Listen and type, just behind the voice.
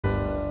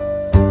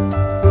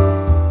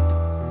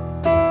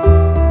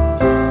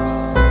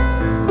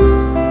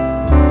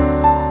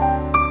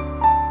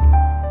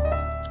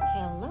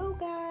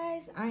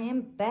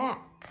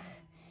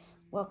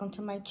welcome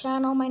to my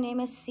channel. My name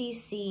is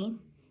Cece.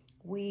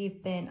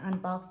 We've been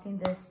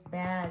unboxing this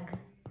bag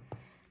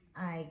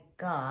I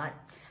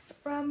got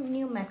from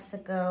New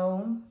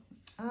Mexico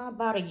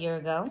about a year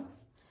ago,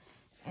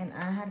 and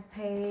I had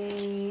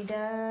paid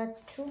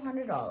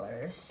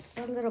 $200,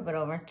 a little bit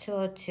over,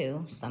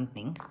 202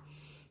 something.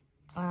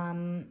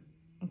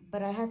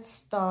 But I had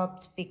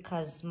stopped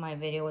because my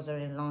video was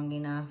already long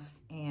enough,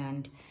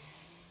 and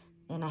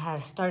then I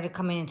had started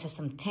coming into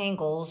some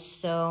tangles,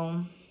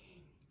 so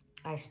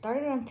I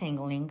started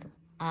untangling.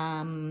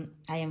 I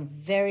am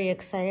very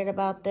excited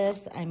about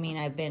this. I mean,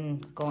 I've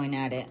been going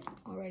at it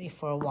already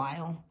for a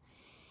while.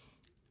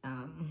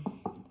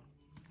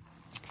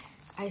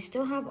 I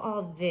still have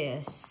all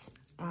this,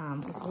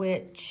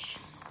 which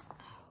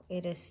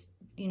it is,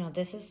 you know,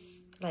 this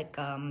is like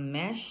a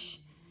mesh.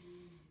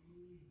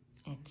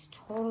 It's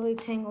totally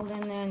tangled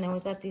in there, and then we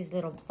got these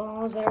little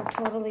balls that are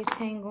totally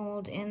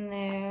tangled in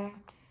there.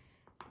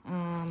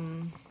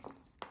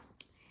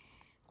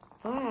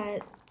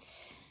 But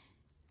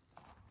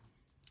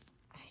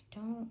I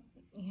don't,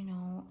 you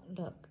know,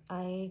 look,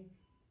 I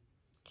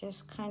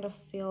just kind of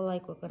feel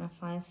like we're gonna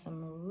find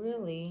some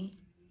really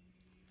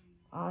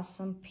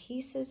awesome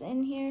pieces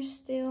in here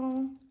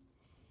still.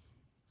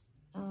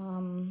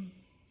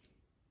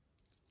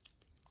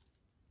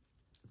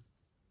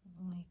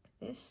 Like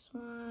this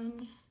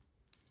one.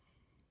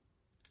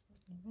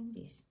 Even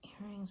these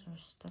earrings are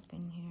stuck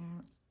in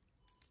here.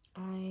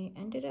 I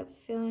ended up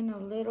feeling a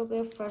little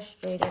bit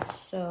frustrated,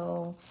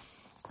 so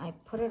I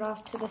put it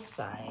off to the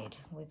side.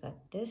 We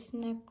got this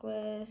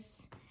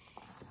necklace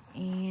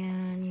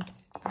and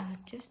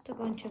just a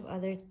bunch of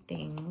other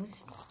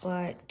things,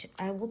 but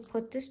I will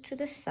put this to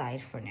the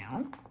side for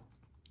now.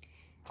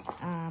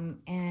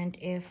 And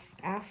if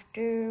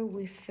after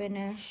we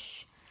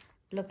finish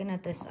looking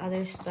at this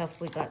other stuff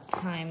we got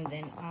time,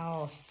 then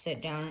I'll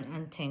sit down and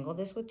untangle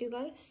this with you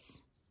guys.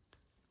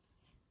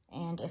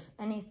 And if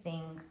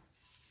anything,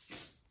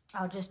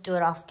 I'll just do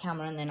it off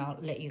camera, and then I'll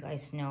let you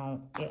guys know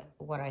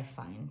what I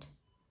find.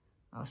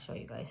 I'll show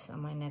you guys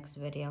on my next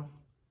video.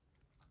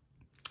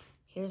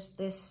 Here's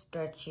this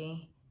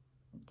stretchy.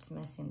 It's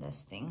missing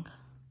this thing.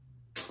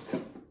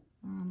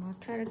 I'll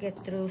try to get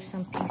through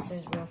some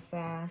pieces real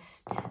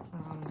fast.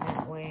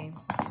 That way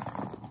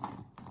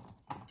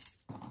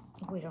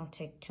we don't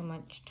take too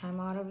much time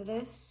out of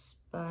this.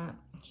 But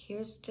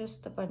here's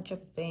just a bunch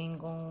of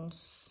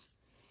bangles.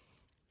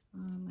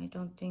 I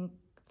don't think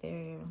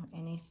they're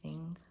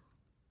anything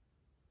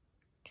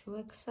too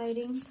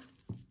exciting.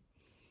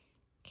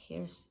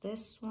 Here's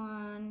this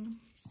one.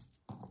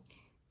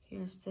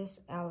 Here's this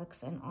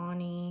Alex and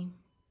Ani.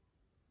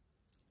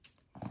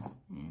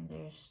 And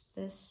there's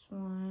this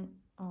one.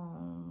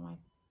 Oh, I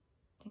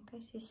think I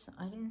see some.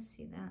 I didn't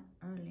see that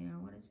earlier.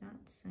 What does that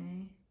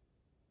say?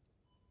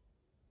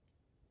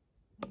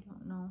 I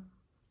don't know.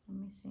 Let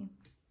me see.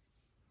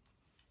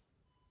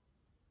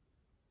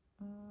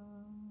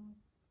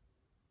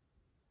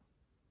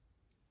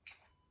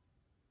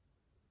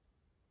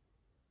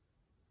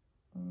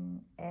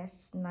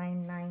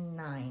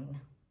 S999.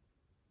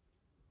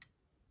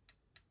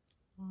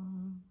 I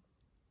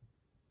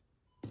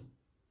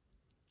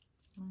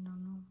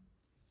don't know.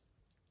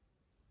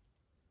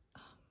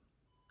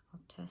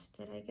 I'll test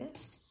it, I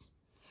guess.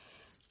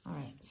 All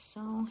right,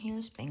 so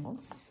here's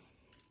bangles,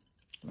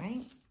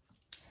 right?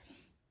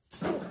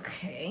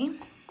 Okay.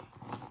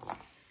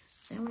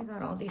 Then we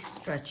got all these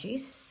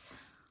stretchies,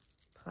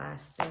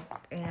 plastic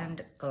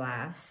and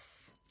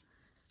glass.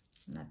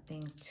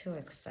 Nothing too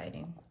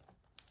exciting.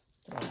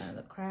 Throw it out of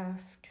the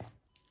craft.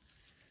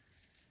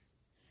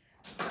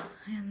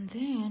 And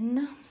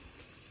then,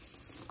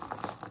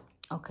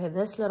 okay,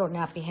 this little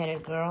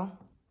nappy-headed girl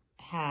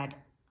had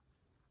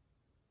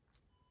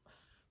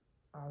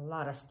a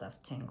lot of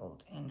stuff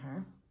tangled in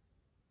her.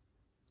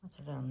 That's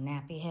her little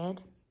nappy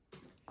head.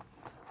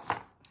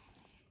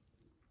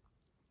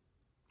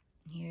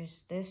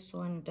 Here's this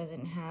one,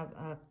 doesn't have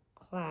a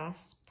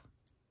clasp.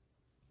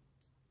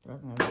 Throw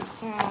it in the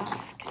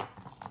craft.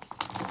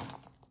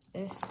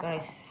 This guy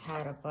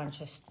had a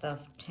bunch of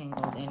stuff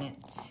tangled in it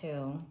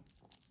too.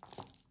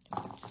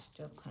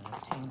 Still kind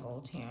of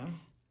tangled here.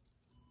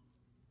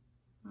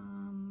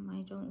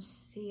 I don't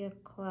see a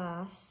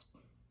clasp,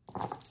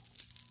 but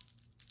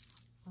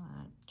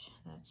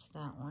that's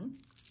that one.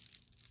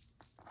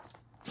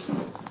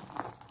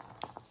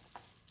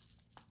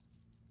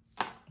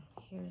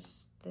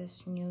 Here's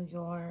this New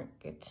York.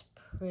 It's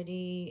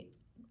pretty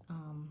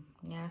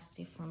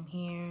nasty from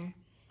here,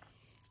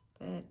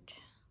 but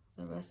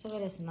the rest of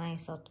it is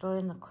nice. I'll throw it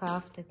in the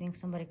craft. I think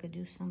somebody could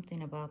do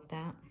something about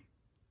that.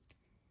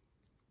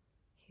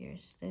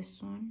 Here's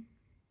this one.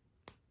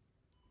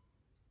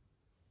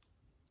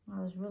 I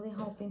was really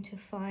hoping to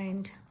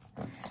find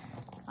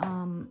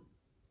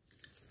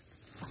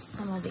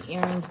some of the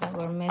earrings that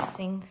were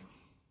missing.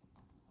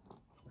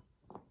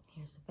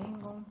 Here's a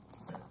bangle.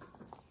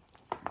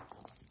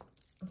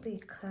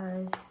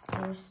 Because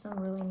there's some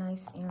really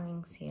nice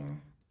earrings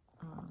here.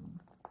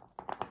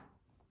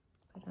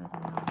 But I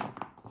don't know.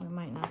 We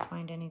might not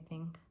find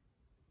anything.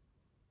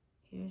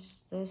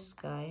 Here's this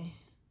guy.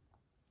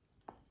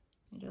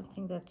 I don't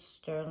think that's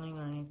sterling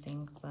or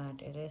anything,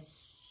 but it is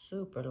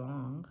super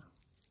long.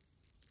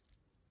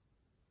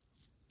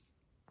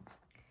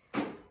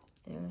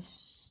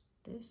 There's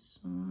this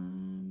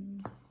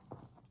one.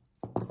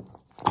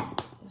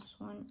 This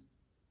one,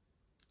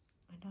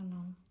 I don't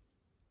know.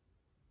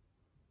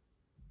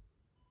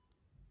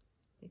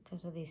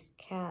 Because of these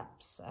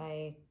caps,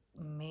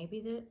 maybe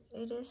that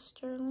it is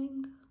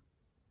sterling.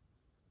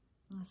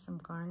 Some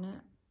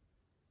garnet.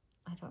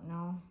 I don't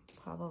know.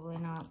 Probably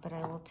not, but I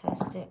will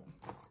test it.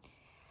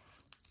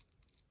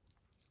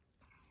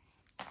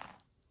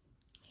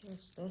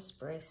 Here's this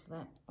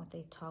bracelet with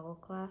a toggle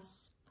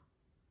clasp.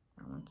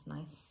 That one's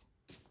nice.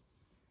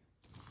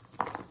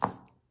 Oh,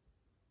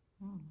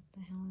 what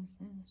the hell is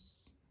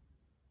this?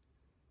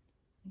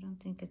 I don't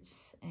think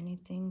it's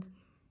anything,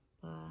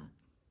 but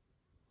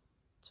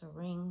it's a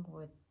ring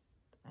with,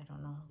 I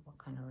don't know what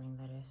kind of ring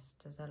that is.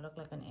 Does that look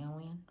like an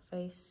alien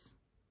face?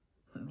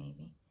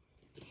 Maybe.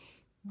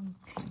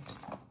 Okay.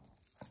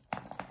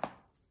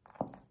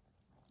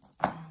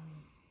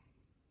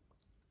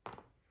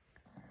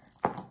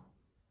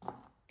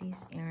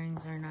 These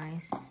earrings are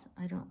nice.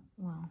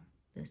 Well,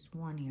 this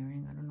one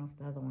earring, I don't know if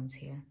the other one's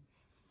here.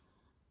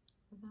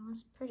 But that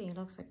one's pretty. It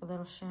looks like a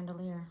little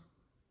chandelier.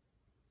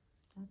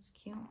 That's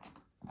cute.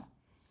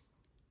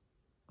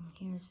 And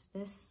here's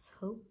this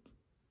hoop.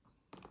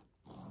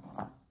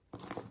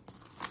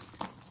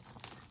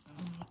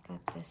 And I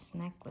got this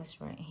necklace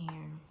right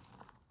here.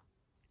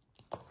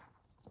 I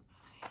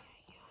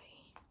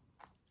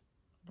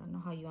don't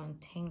know how you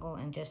untangle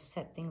and just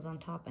set things on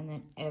top and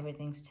then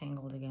everything's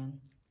tangled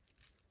again.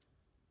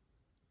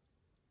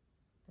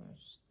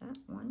 There's that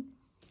one.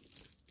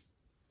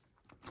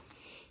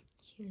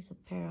 Here's a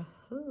pair of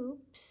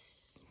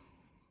hoops.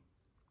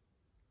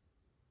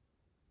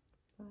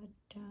 But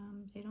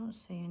they don't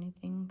say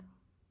anything.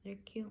 They're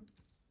cute.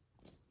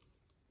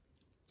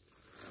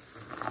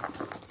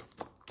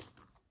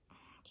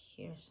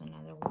 Here's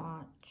another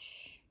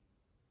watch.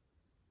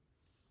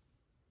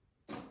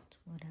 It's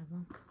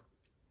whatever.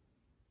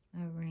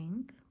 A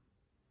ring.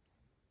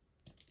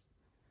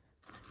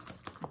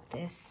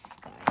 This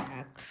guy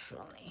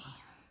actually.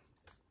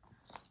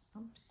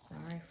 Oops,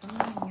 sorry for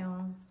me,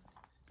 y'all.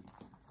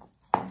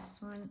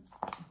 This one,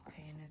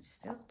 okay, and it's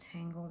still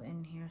tangled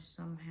in here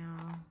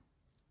somehow.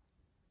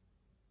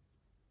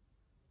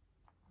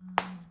 I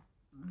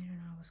don't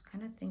know, I was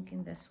kind of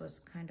thinking this was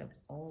kind of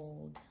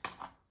old.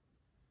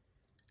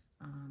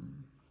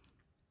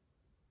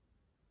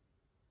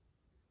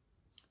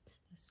 It's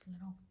this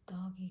little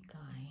doggy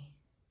guy,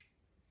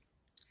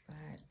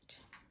 but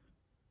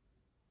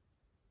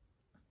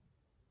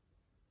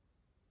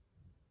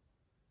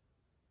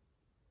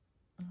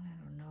I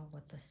don't know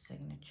what the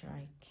signature,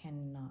 I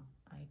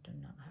do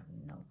not have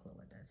no clue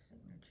what that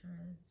signature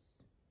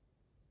is.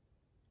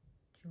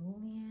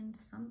 Julian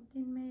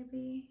something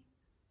maybe?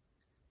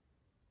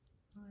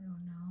 I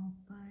don't know,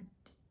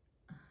 but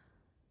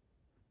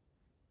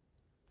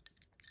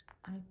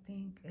I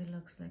think it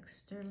looks like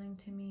sterling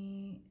to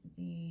me.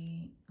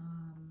 The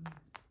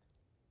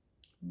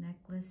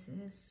necklace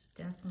is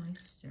definitely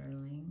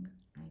sterling,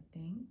 I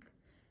think.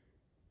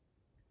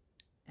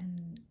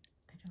 And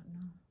I don't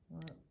know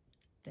what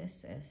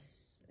this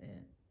is.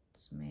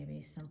 It's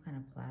maybe some kind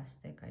of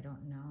plastic, I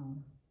don't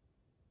know.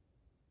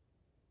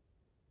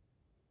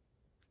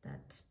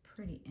 That's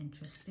pretty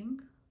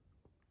interesting.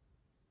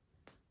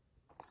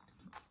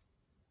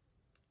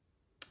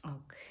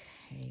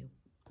 Okay,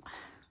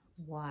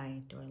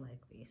 why do I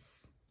like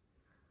these?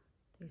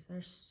 These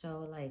are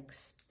so like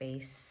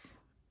space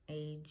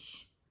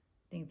age.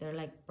 I think they're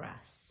like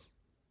brass.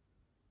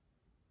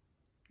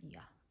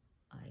 Yeah,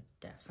 I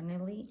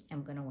definitely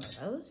am gonna wear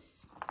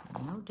those,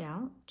 no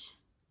doubt.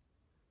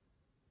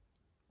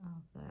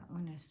 Oh, that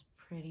one is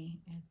pretty.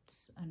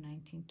 It's a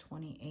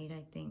 1928,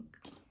 I think.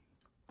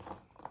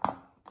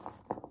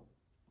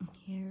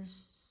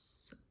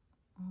 Here's,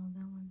 oh,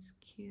 that one's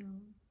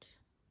cute.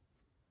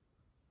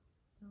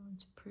 That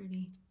one's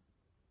pretty.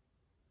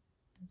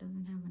 It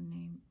doesn't have a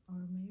name,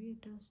 or maybe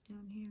it does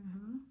down here,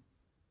 huh?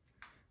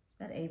 Is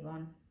that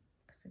Avon?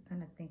 Because I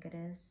kind of think it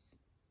is.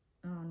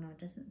 Oh no, it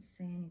doesn't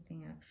say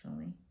anything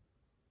actually.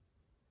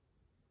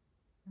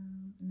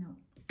 No,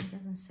 it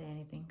doesn't say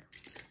anything.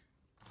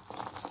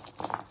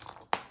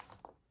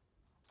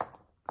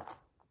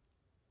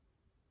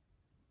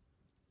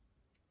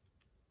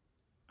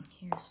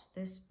 Here's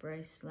this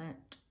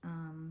bracelet.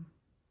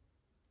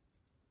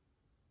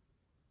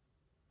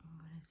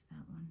 What is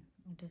that one?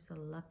 It is a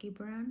Lucky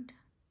brand,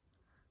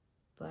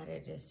 but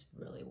it is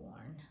really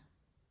worn.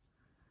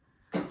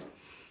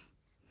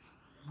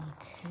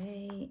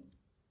 Okay.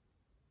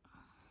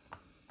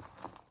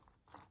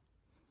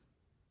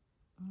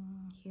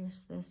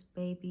 Here's this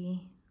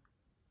baby.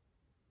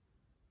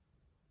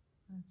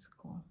 That's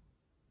cool.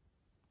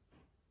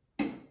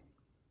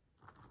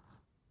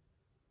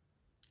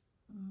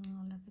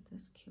 Oh, look at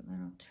this cute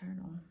little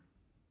turtle.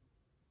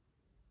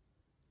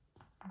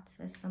 It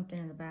says something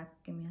in the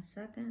back. Give me a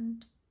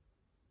second.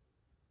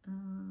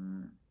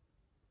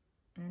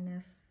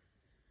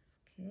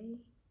 NFK.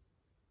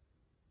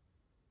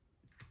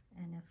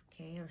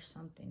 NFK or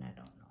something, I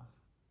don't know.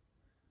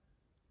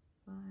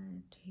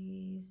 But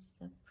he's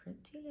a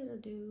pretty little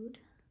dude.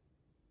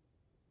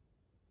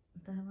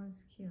 That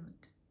one's cute.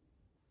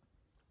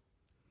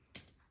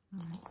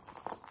 All right.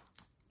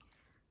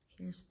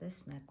 Here's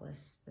this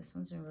necklace. This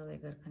one's in really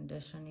good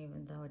condition,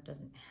 even though it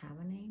doesn't have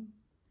a name.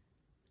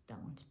 That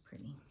one's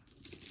pretty.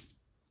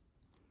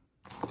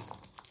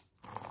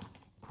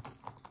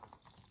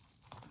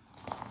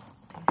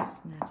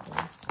 This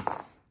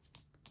necklace.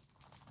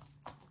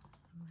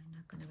 Am I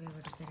not going to be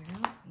able to get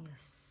it out?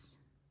 Yes.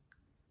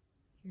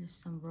 Here's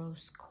some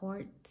rose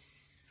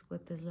quartz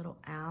with this little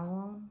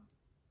owl.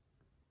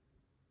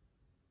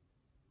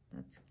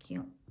 That's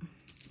cute.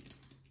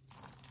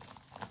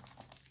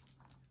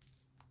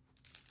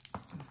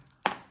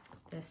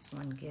 This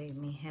one gave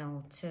me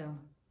hell too.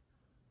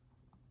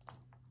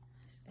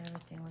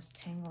 Everything was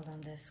tangled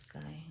on this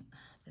guy.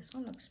 This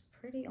one looks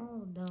pretty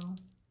old though.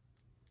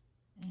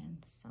 And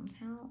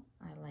somehow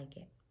I like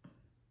it.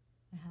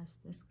 It has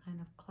this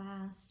kind of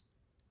clasp.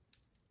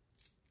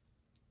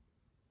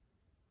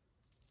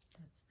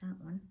 That's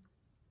that one.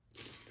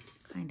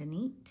 Kind of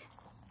neat.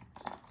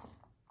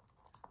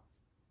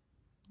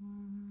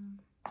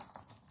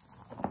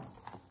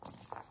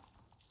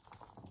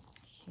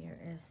 Here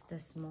is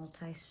this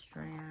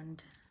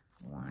multi-strand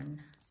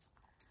one.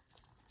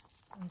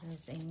 It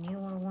is a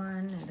newer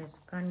one. It is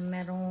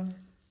gunmetal.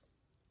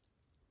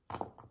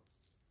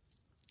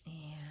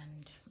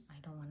 And I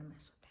don't want to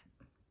mess with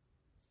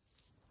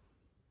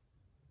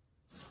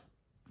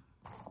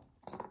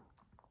that.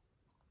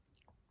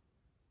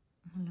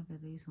 Look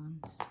at these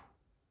ones.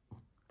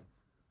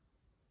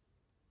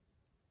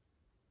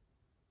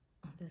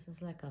 This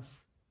is like a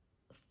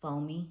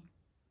foamy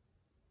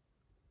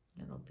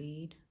little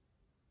bead.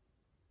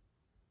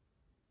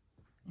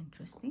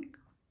 Interesting.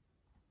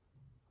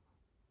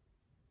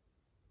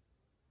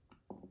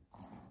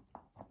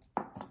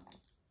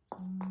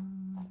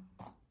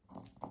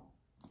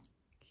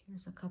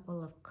 Here's a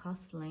couple of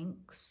cuff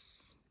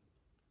links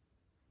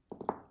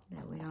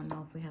that we don't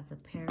know if we have the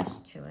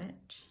pairs to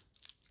it.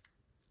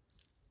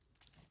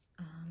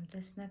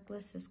 This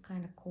necklace is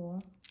kind of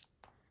cool.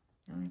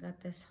 Then we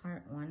got this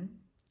heart one.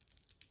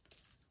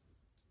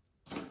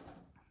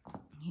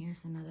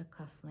 Here's another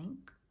cuff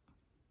link.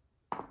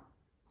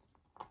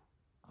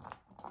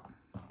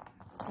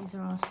 These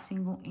are all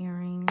single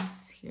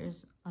earrings.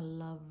 Here's a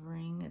love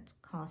ring. It's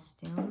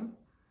costume.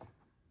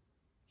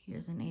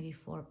 Here's an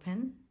 84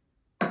 pin.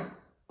 Okay.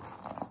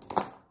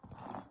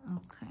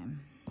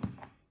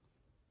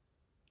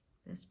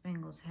 This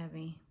bangle's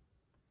heavy.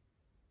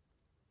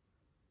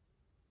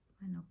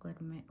 I know, good,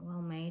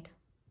 well made.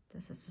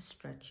 This is a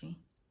stretchy.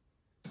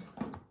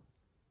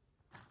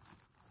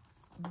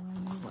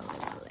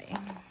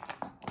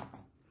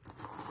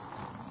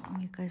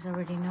 You guys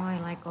already know I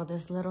like all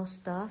this little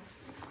stuff.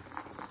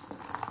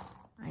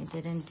 I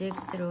didn't dig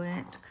through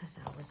it because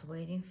I was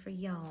waiting for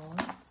y'all.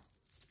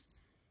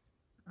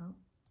 Oh,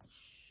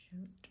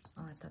 shoot.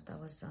 Oh, I thought that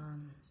was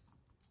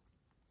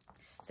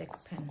stick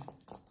pin,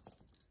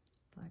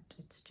 but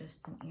it's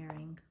just an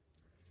earring.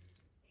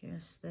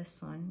 Here's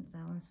this one.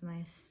 That one's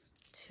nice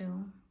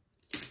too.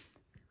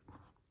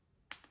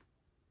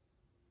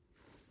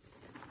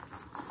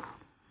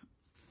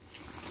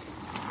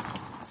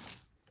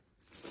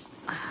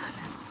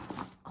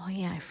 Oh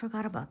yeah, I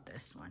forgot about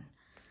this one.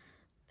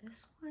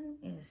 This one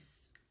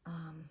is,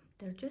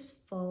 they're just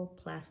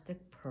faux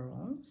plastic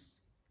pearls.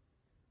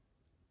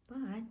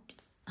 But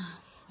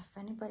if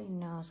anybody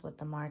knows what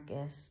the mark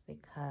is,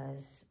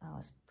 because I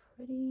was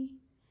pretty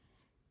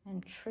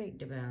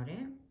intrigued about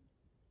it.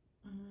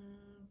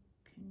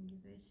 Can you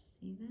guys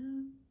see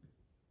that?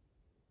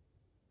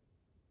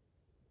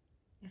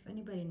 If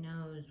anybody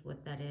knows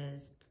what that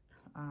is,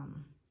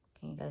 can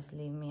you guys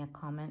leave me a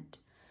comment?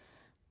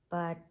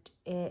 But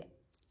it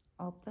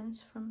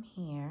opens from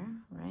here,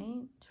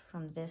 right?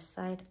 From this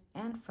side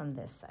and from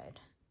this side.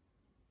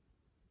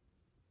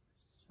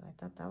 So I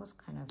thought that was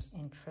kind of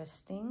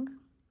interesting.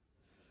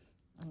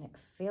 And it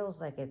feels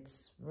like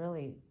it's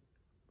really,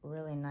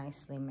 really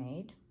nicely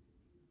made.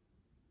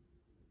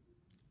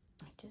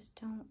 I just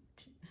don't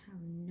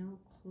have no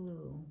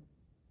clue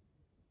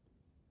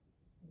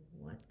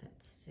what that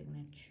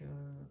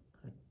signature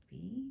could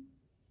be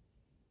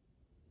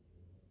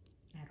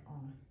at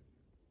all.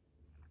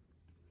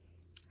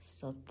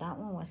 So that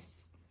one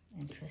was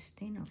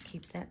interesting. I'll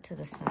keep that to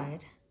the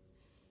side.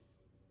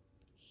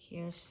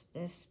 Here's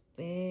this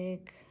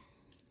big,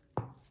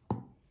 I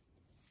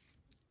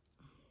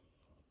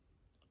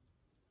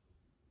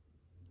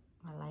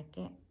like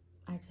it.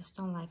 I just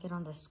don't like it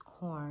on this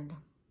cord.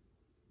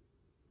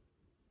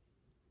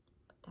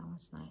 But that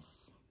one's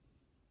nice.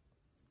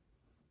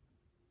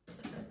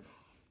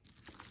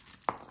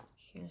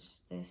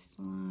 Here's this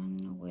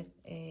one with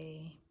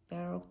a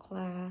barrel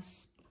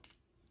clasp,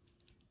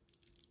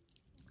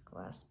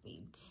 glass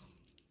beads.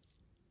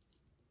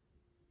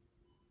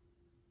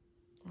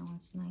 That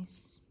one's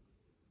nice.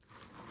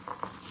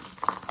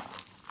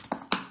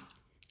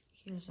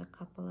 Here's a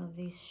couple of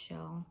these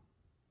shell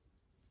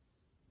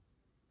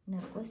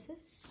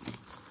necklaces.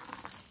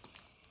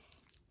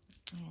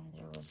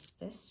 Here's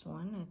this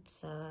one.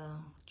 It's a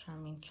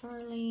Charming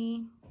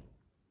Charlie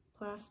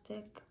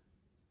plastic.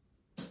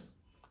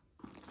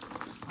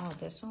 Oh,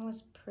 this one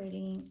was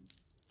pretty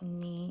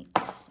neat.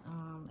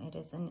 It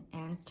is an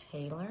Ann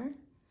Taylor,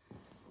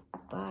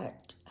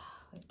 but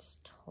it's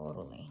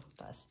totally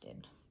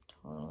busted,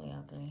 totally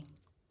ugly.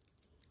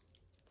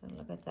 But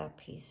look at that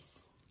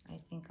piece. I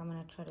think I'm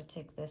gonna try to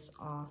take this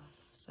off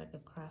so I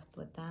could craft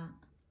with that.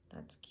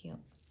 That's cute.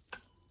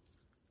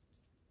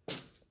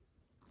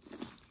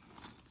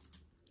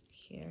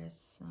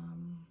 Here's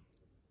some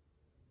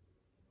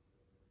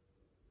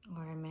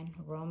ornament,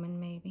 Roman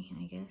maybe,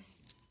 I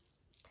guess.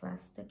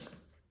 Plastic.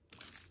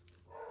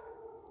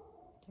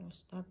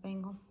 There's that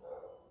bangle.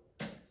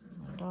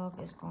 My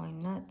dog is going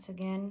nuts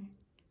again.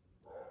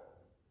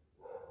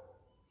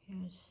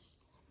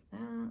 Here's that.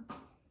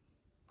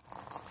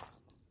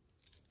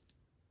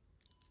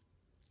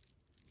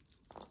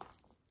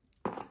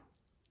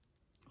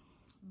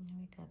 And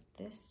we got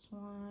this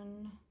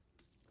one.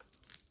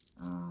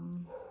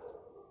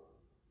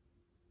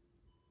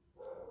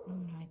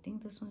 I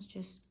think this one's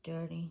just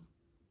dirty.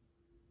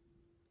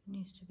 It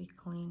needs to be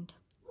cleaned.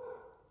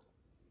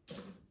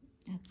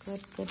 A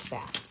good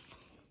bath.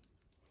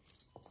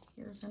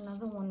 Here's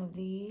another one of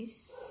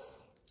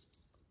these.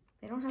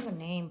 They don't have a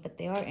name, but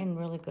they are in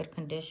really good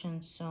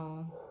condition,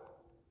 so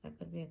that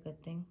could be a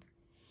good thing.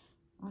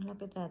 Oh,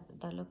 look at that.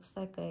 That looks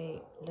like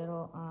a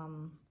little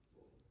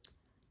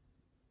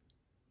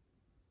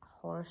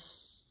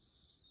horse,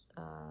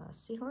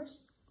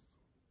 seahorse.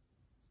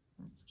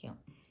 That's cute.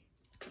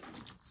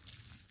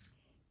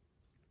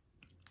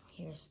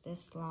 Here's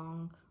this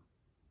long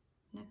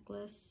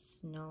necklace,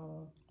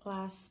 no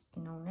clasp,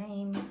 no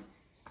name.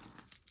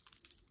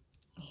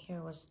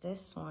 Here was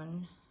this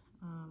one,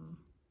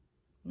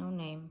 no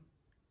name,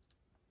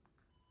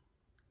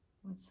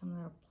 with some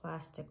little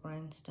plastic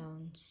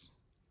rhinestones.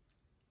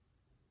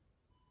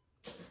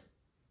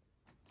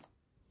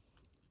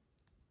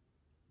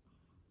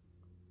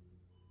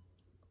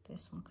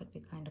 This one could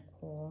be kind of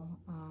cool.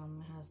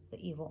 It has the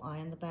evil eye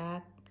in the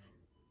back,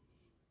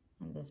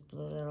 and this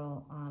blue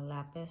little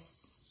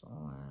lapis,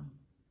 or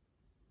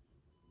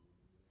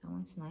that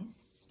one's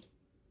nice.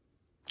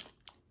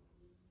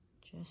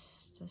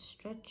 Just a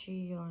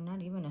stretchy, or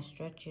not even a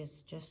stretchy,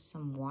 it's just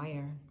some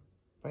wire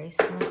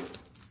bracelet.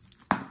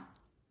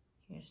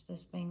 Here's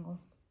this bangle.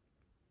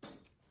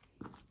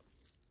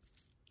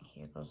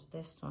 Here goes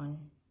this one.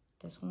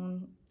 This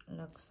one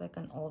looks like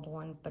an old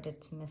one, but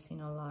it's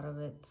missing a lot of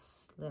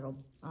its little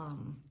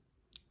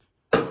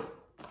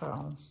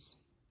pearls.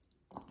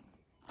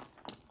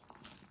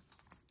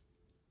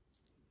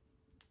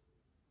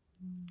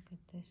 Look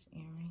at this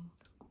earring.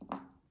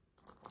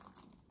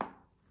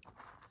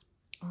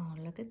 Oh,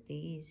 look at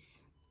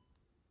these.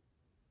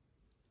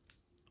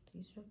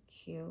 These are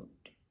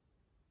cute.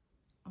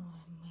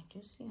 Oh, I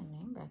do see a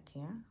name back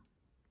here.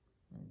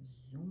 Let's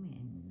zoom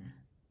in.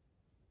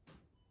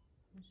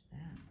 What's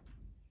that?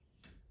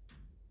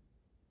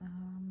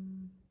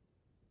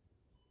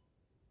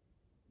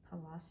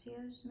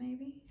 Palacios,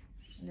 maybe?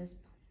 This.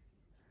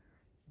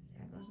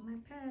 There goes my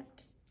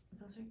pet.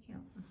 Those are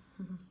cute.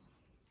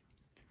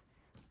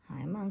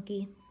 Hi,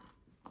 monkey.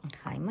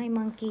 Hi, my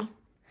monkey.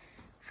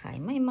 Hi,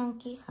 my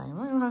monkey. Hi,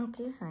 my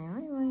monkey. Hi,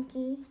 my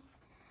monkey.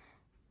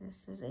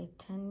 This is a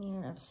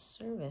 10-year of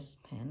service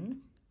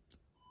pin.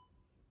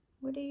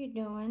 What are you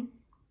doing?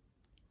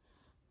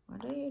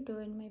 What are you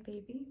doing, my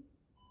baby?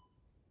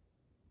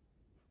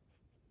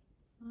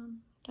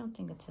 Don't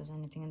think it says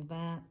anything in the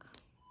back.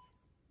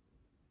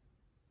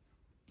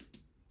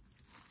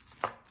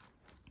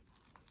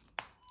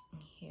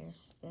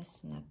 Here's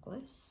this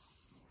necklace.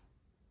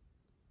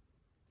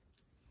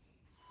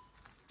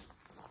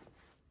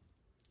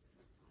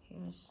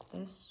 Here's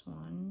this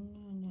one,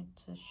 and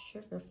it's a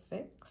sugar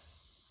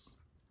fix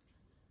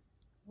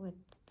with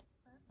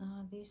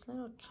these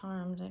little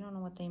charms. I don't know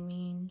what they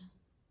mean,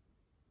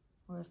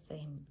 or if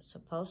they're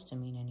supposed to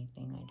mean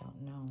anything, I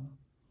don't know.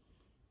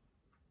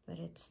 But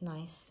it's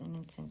nice, and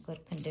it's in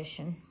good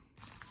condition.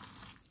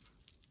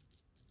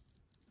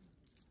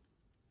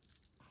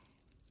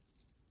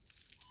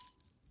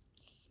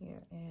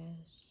 Here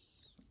is,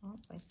 oh,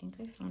 I think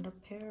I found a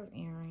pair of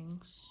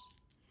earrings.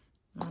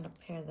 Not a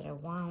pair that I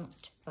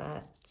want,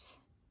 but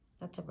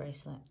that's a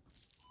bracelet.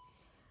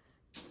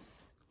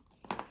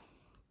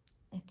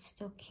 It's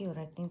still cute.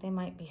 I think they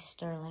might be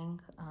sterling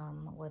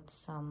with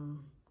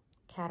some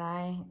cat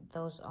eye.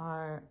 Those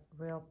are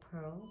real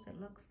pearls,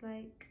 it looks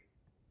like.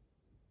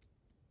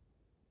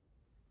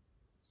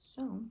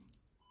 So,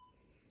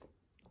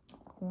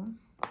 cool.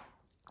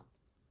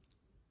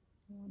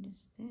 What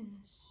is this?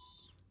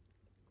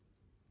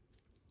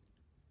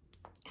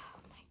 Oh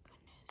my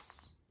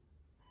goodness.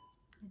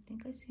 I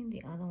think I've seen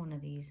the other one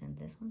of these, and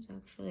this one's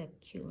actually a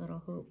cute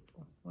little hoop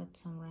with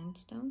some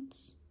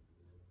rhinestones.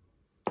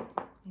 I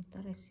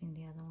thought I'd seen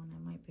the other one.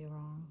 I might be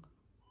wrong.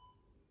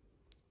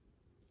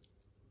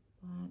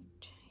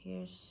 But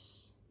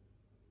here's...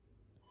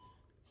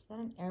 Is that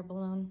an air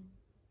balloon?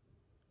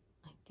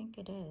 I think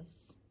it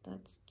is.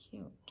 That's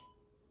cute.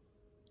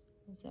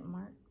 Is it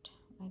marked?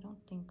 I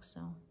don't think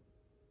so.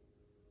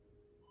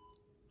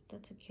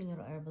 That's a cute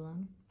little air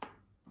balloon.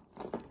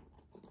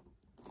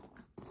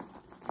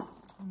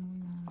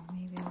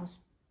 Maybe I was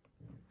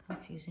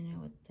confusing it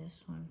with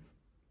this one.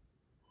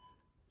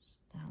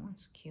 That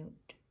one's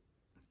cute.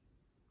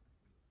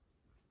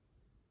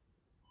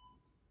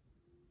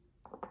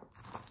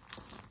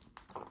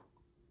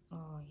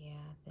 Oh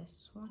yeah,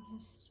 this one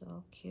is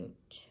so cute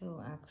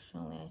too.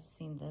 Actually, I've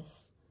seen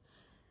this.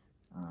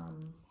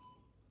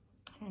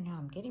 I don't know,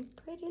 I'm getting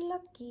pretty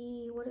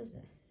lucky. What is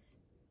this?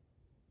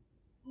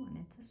 Oh,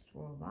 and it's a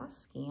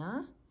Swarovski,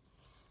 huh?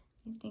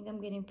 I think I'm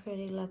getting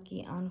pretty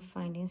lucky on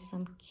finding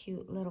some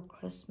cute little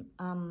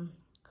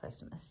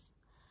Christmas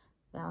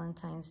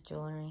Valentine's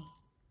jewelry.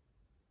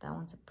 That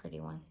one's a pretty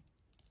one.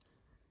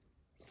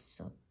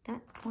 So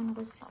that one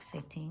was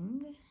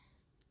exciting.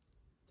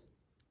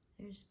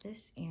 There's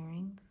this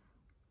earring.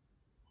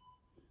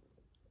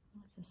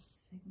 What's a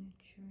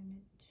signature in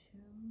it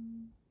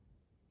too?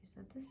 Is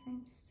that the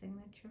same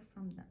signature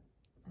from the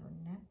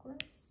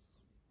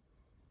necklace?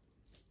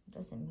 It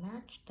doesn't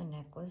match the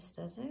necklace,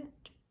 does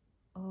it?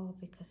 Oh,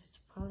 because it's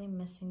probably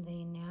missing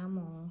the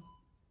enamel.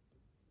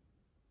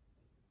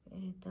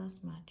 But it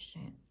does match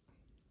it.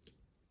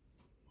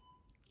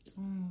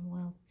 Oh,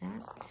 well,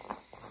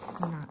 that's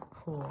not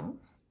cool.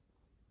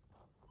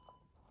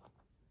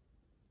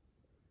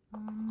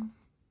 Oh,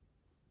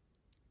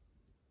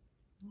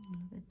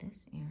 look at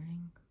this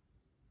earring.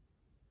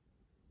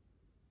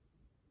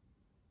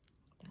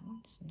 That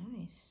one's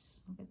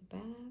nice. Look at the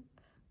back.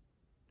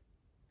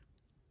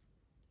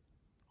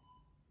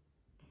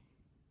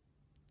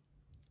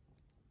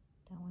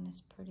 That one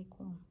is pretty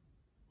cool.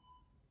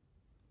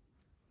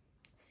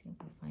 Let's see if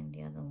we find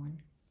the other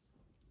one.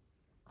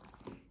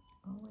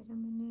 Oh, wait a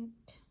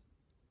minute.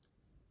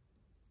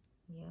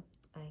 Yep,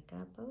 I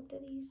got both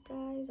of these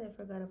guys. I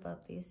forgot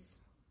about these.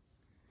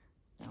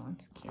 That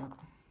one's cute.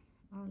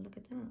 Oh, look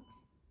at that.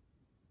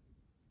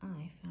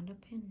 I found a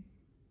pin.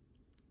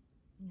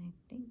 And I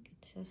think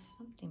it says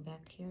something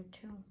back here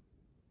too.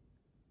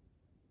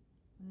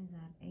 What is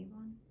that,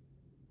 Avon?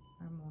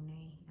 Or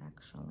Monet,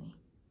 actually.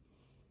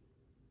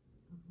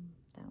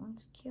 That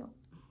one's cute.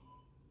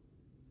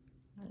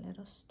 A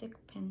little stick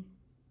pin.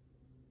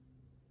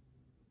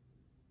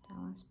 That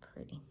one's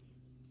pretty.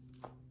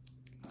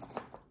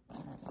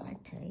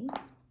 Okay.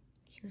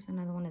 Here's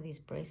another one of these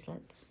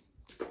bracelets.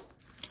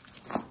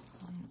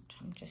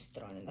 I'm just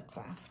throwing in the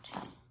craft.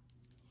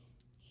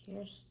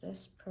 Here's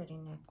this pretty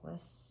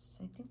necklace.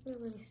 I think we've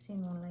already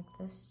seen one like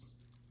this.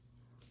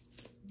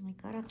 I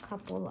got a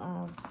couple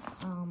of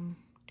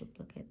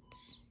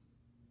duplicates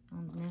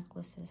on the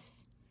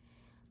necklaces.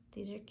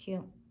 These are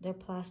cute. They're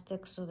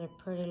plastic, so they're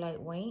pretty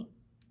lightweight.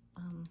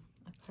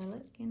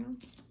 Acrylic, you know.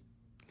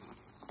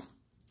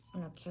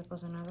 Look, here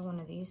goes another one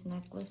of these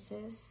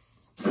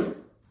necklaces.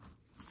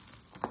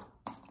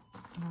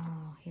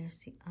 Oh, here's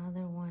the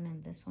other one,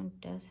 and this one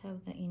does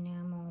have the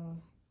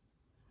enamel.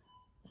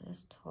 That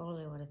is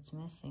totally what it's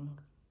missing.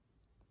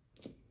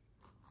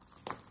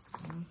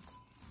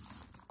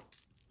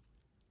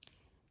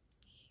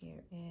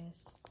 Here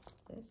is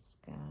this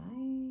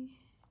guy.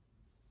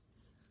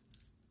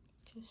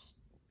 Just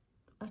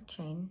a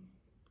chain.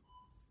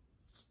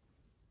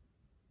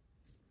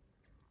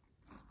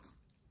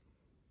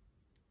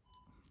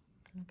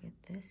 Look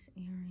at this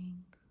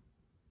earring.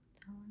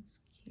 That one's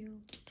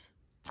cute.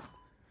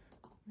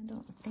 I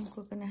don't think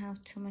we're gonna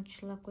have too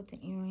much luck with the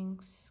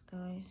earrings,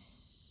 guys.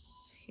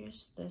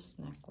 Here's this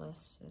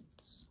necklace.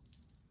 It's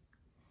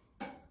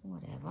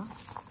whatever.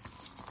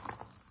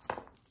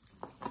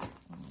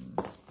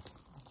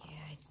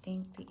 Yeah, I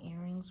think the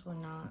earrings we're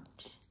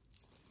not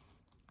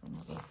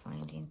gonna be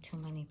finding too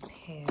many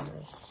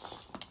pairs,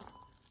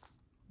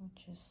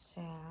 which is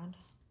sad.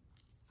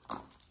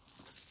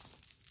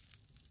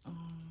 I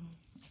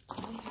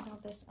thought I had all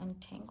this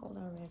untangled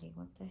already.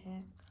 What the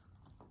heck?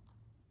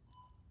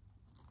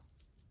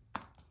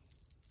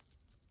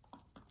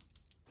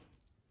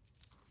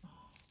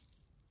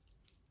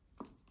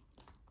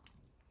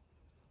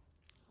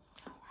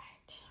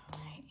 All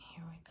right,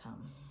 here we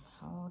come.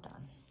 Hold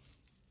on.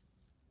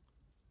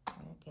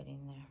 We're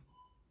getting there.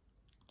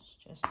 It's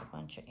just a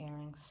bunch of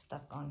earrings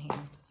stuck on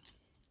here.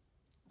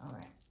 All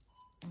right.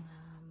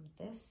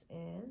 This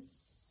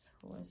is,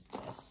 who is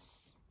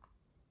this?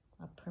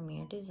 A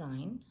Premier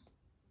Design.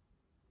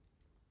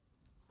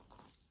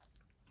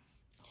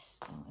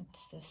 So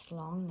it's this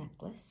long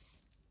necklace.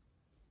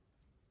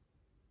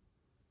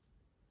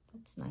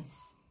 That's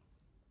nice.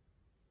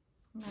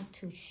 Not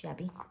too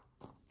shabby.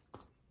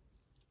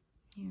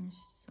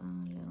 Here's a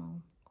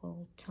little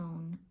gold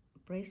tone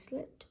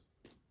bracelet.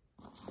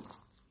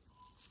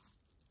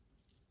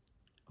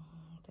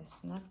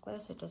 This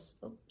necklace, it just,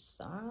 oops,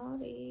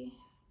 sorry.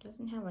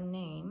 Doesn't have a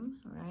name,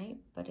 right?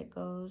 But it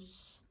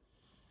goes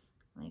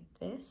like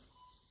this.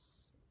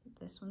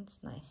 This one's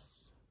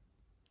nice.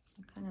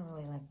 I kind of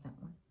really like that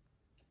one.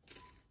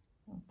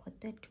 We'll put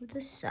that to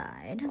the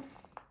side.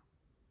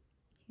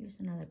 Here's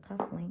another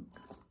cuff link.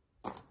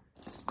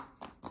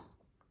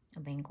 A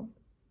bangle.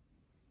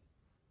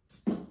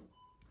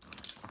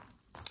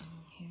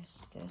 Here's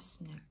Here's this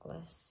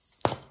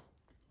necklace.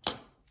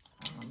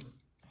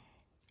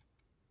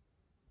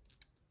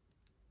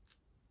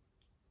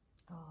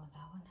 Oh,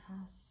 that one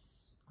has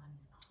a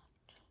knot.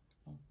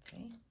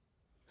 Okay.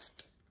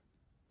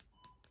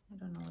 I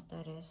don't know what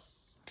that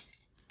is.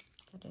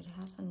 But it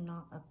has a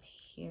knot up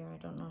here. I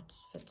don't know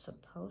if it's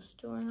supposed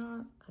to or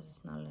not, because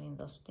it's not letting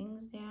those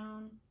things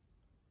down.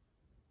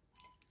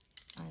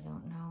 I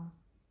don't know.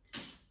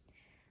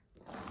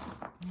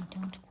 I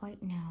don't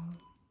quite know.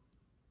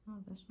 Oh,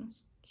 this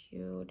one's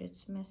cute.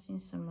 It's missing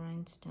some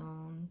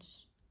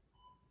rhinestones.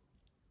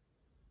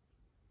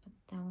 But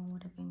that one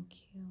would have been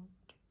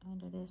cute.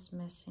 And it is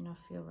missing a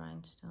few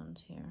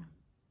rhinestones here.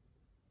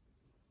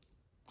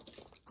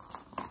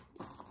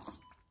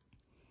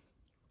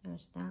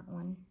 There's that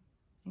one.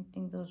 I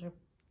think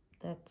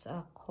that's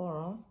a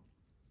coral.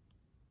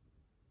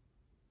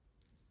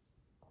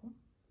 Cool.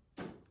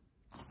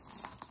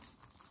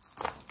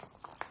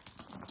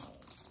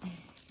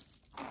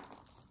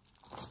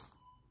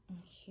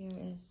 Here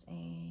is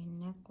a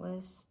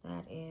necklace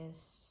that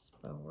is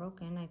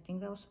broken. I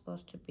think that was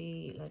supposed to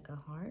be like a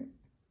heart.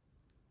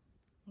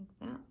 Like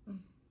that.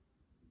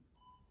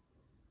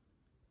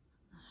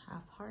 A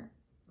half heart.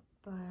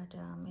 But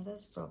it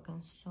is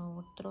broken, so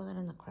we'll throw that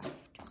in the craft.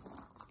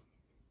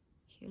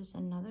 Here's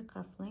another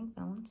cufflink.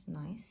 That one's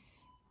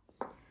nice.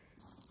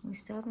 We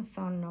still haven't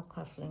found no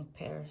cufflink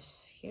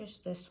pairs. Here's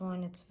this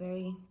one. It's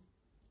very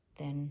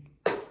thin.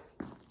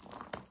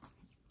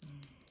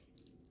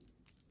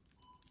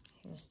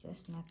 Here's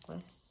this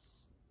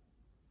necklace.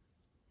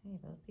 Hey,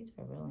 those beads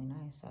are really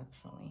nice,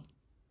 actually.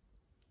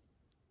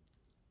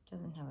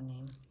 Doesn't have a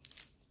name.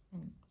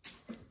 And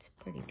it's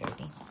pretty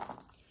dirty.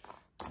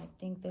 I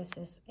think this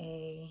is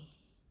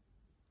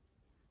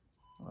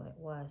well, it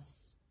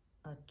was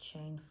a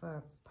chain for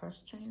a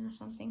purse chain or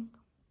something.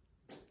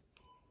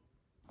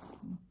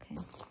 Okay,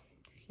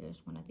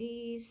 here's one of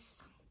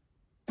these.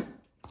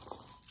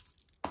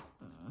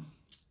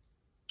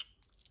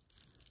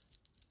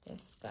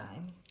 This guy,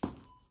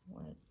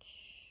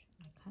 which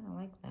I kind of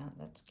like that.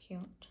 That's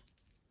cute.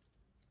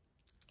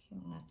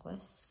 Cute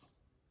necklace.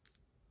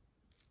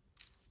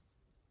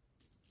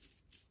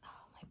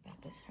 Oh, my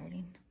back is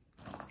hurting.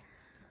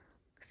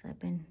 Because I've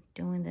been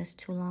doing this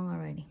too long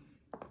already.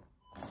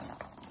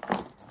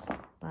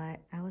 But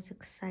I was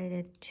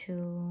excited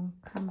to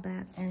come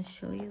back and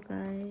show you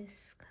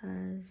guys,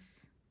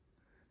 because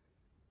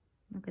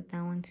look at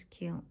that one's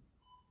cute.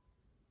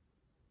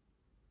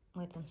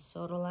 With some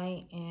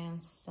sodalite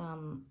and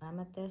some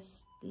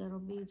amethyst little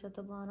beads at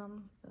the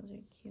bottom. Those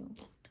are cute.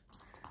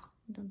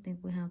 I don't think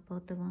we have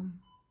both of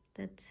them.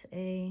 That's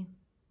a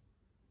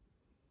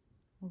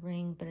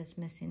ring, but it's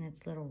missing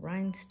its little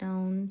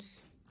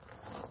rhinestones.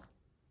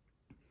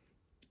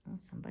 Oh,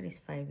 somebody's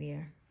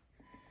 5-year.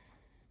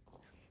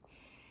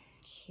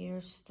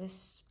 Here's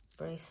this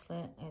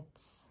bracelet.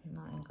 It's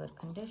not in good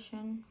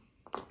condition.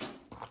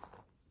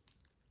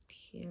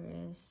 Here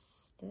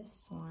is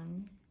this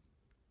one.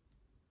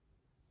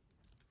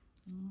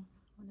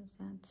 What does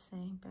that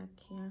say back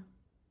here?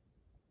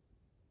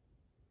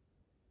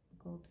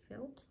 Gold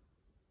filled.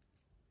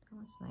 That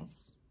one's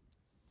nice.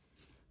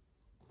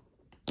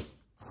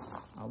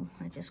 Oh,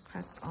 I just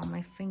cracked all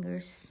my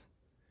fingers.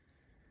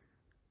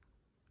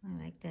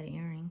 I like that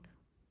earring.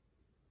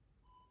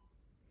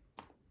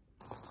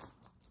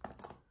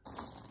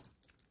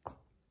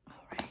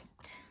 All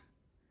right.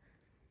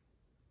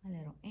 A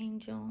little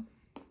angel.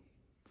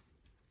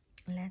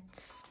 Let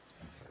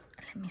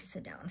me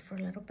sit down for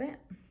a little bit,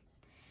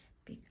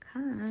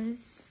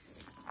 because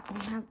we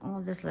have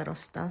all this little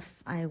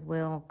stuff. I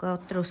will go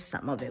through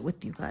some of it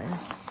with you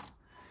guys.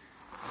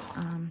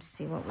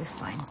 See what we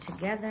find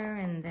together,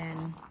 and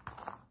then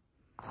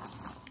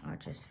I'll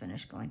just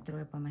finish going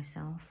through it by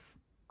myself.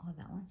 Oh,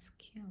 that one's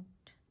cute.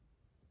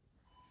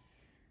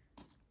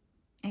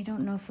 I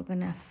don't know if we're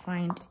gonna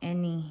find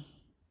any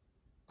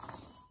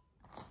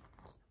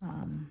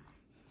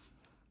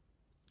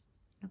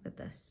look at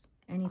this,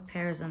 any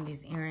pairs on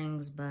these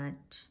earrings,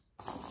 but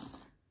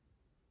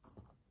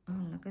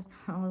oh, look at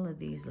all of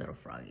these little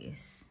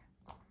froggies.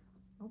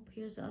 Oh,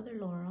 here's the other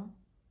laurel,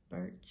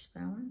 birch.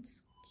 That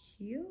one's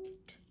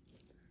cute.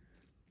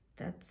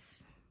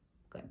 That's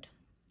good.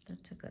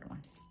 That's a good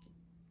one.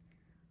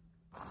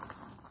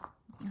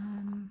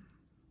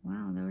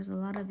 Wow, there was a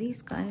lot of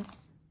these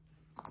guys.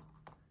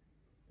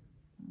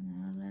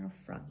 Little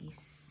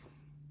froggies.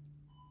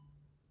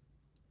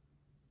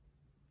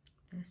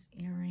 This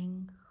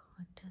earring,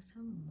 it does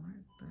have a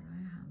mark, but I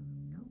have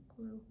no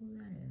clue who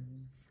that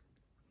is.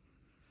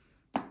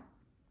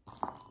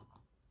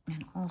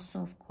 And also,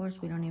 of course,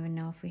 we don't even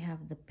know if we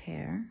have the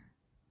pair.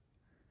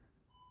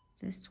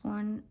 This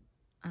one,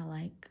 I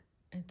like.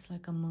 It's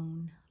like a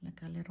moon,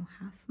 like a little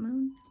half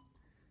moon.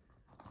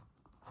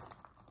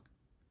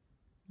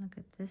 Look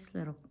at this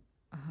little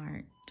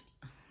heart.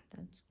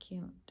 That's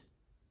cute.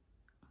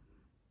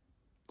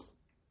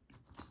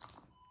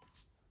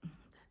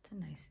 That's a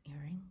nice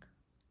earring.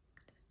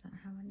 Does that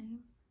have a name?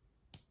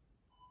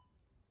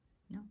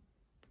 Nope.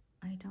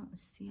 I don't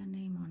see a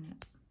name on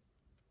it.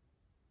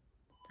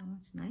 That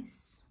one's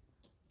nice.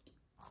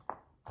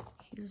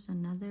 Here's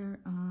another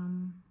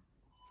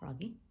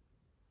froggy.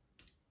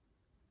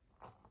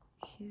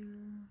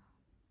 Here,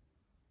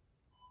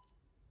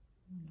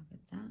 look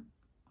at that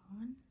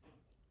one.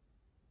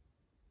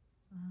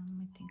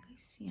 I think I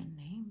see a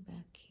name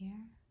back here.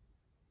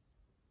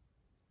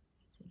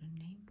 Is it a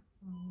name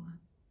or what?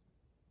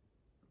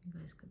 You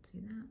guys could see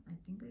that. I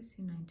think I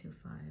see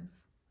 925.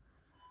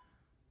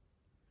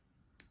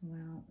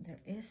 Well,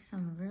 there is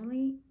some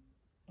really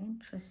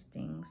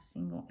interesting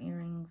single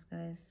earrings,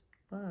 guys,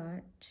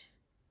 but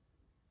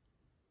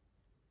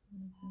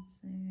let's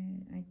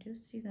say I do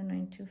see the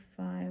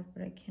 925,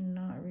 but I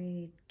cannot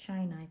read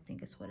China, I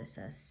think is what it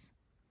says.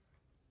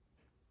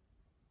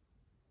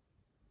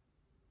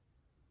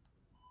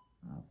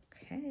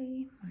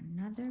 Okay,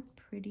 another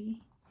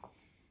pretty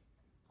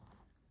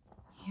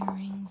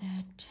earring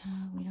that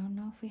we don't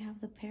know if we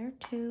have the pair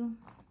to.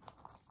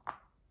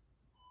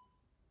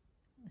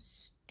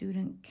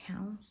 Student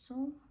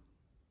council.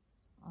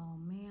 Oh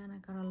man, I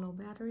got a low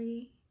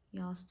battery.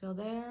 Y'all still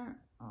there?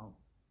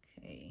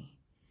 Okay.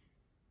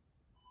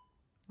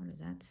 What does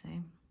that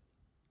say?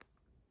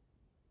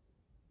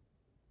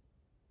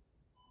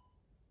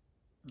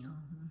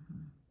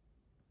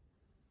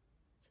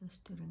 It's a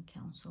student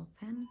council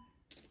pen.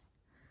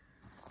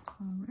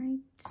 All right.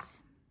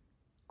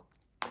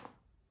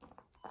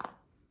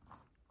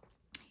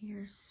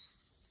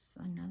 Here's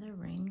another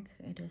ring.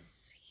 It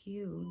is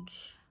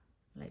huge,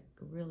 like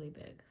really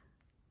big.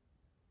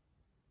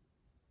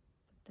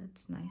 But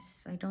that's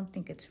nice. I don't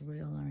think it's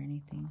real or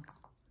anything.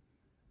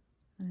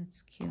 But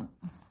it's cute.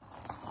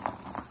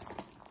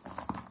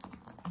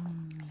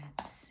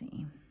 Let's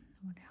see.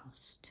 What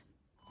else?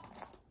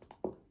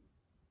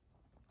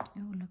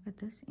 Oh, look at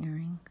this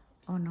earring.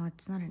 Oh no,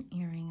 it's not an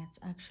earring. It's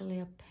actually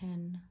a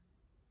pin.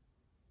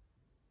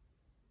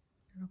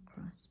 Little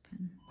cross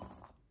pin.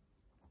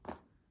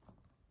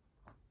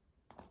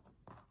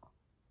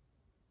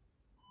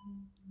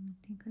 I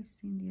think I've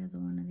seen the other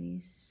one of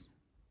these.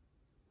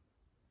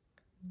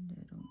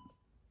 Little.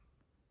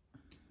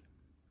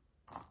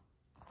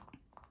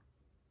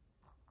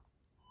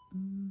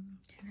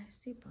 Can I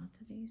see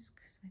both of these?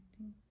 Because I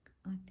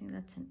think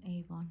that's an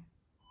Avon.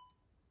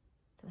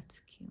 That's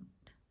cute.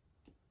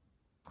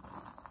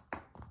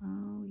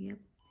 Oh, yep,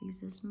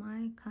 this is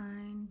my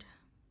kind.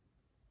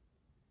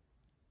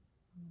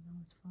 Oh, that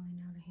one's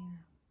falling out of here.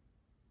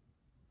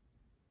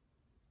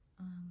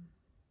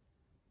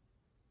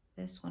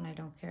 This one I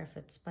don't care if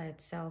it's by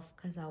itself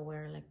because I'll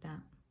wear it like that.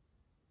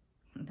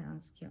 That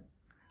one's cute.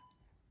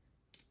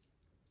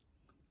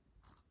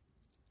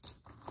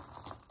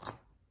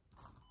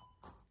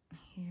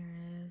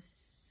 Here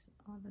is,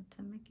 oh, that's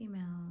a Mickey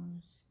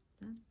Mouse.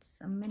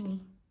 That's a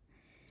mini.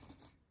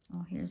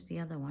 Oh, here's the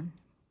other one.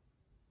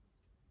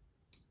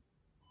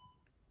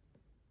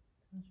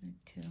 Those are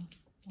two.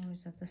 Oh,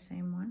 is that the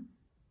same one?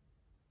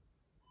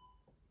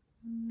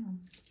 No.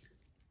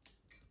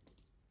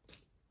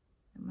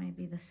 It might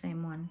be the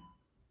same one.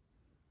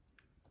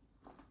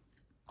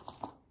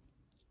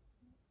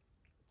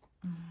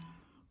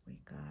 We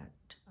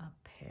got a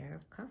pair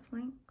of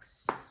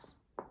cufflinks.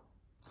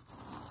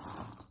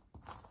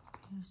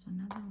 There's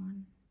another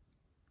one.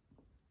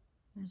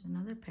 There's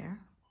another pair.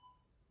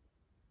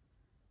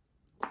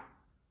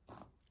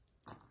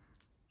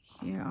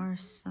 Here are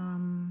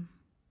some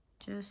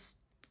just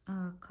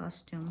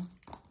costume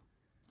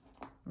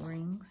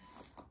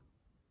rings.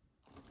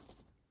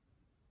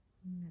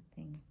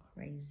 Nothing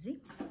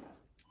crazy.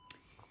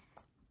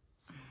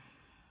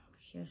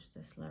 Here's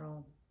this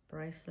little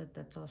bracelet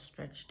that's all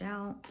stretched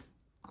out.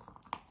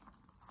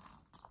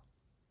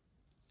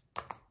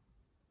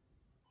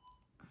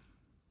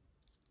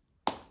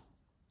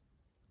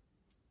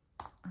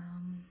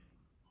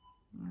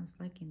 I was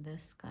liking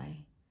this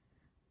guy.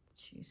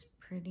 She's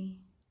pretty.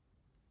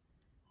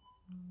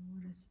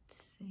 What does it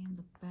say in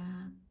the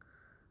back?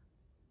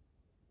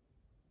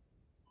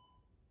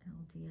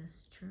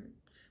 LDS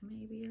Church,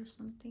 maybe, or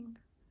something.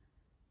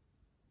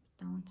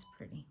 That one's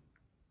pretty.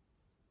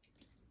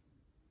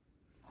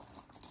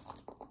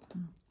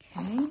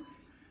 Okay.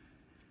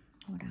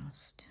 What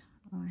else?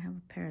 Oh, I have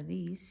a pair of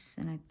these,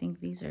 and I think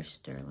these are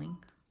sterling.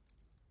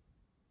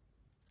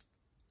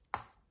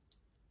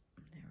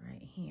 They're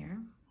right here.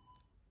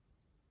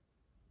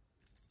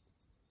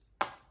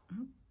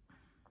 Oh.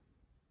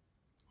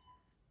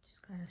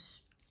 Just gotta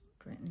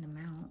straighten them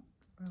out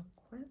real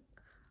quick.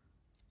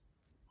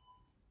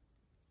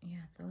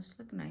 Yeah, those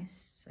look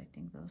nice. I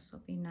think those will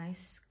be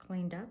nice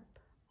cleaned up.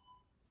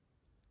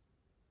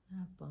 I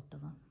have both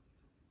of them.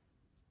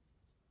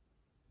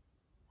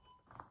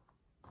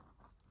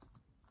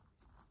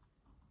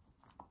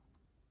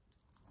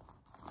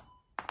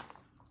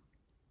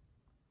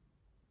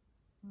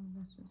 Oh,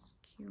 this is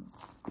cute.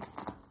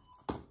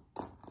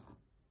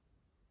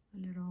 A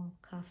little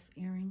cuff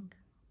earring.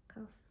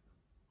 Cuff.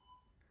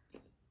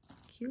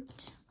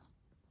 Cute.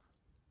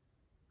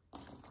 I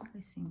think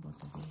I've seen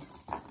both of these.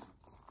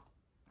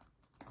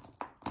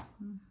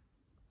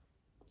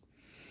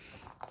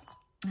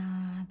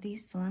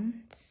 These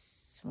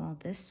ones, well,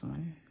 this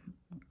one,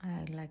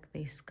 I like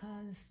these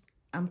because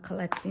I'm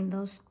collecting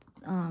those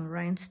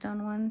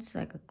rhinestone ones,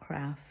 I could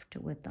craft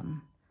with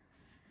them.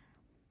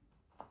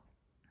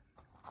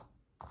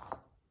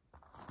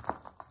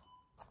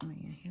 Oh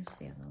yeah, here's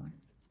the other one.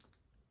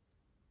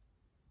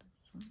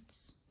 Those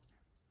ones.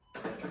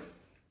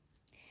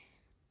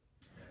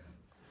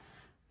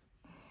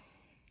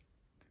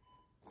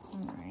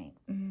 All right,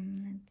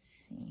 let's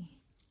see.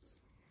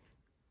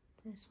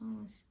 This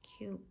one was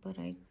cute, but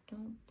I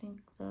don't think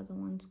the other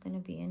one's gonna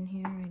be in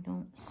here. I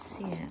don't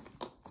see it.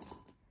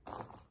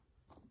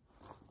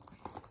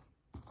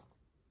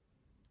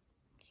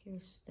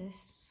 Here's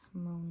this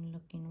moon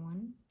looking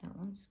one. That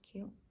one's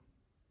cute.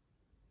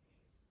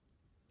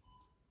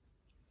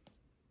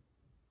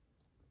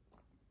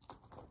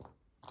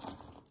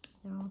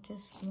 They're all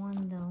just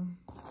one though,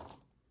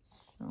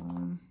 so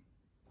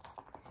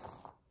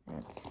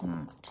that's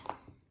not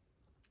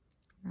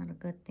a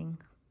good thing.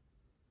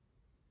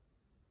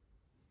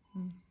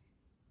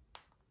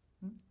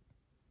 Let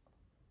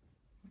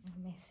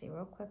me see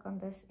real quick on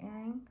this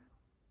earring.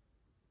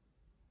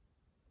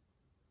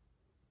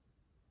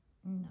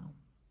 No.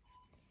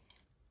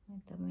 I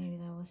thought maybe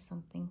that was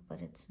something,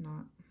 but it's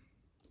not.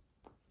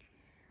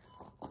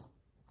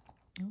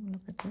 Oh,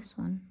 look at this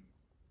one.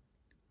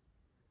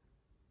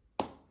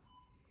 Wow,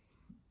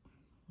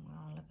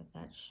 look at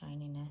that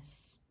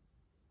shininess.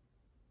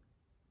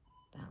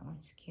 That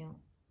one's cute.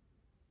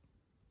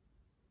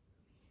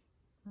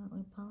 But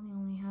we probably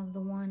only have the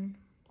one.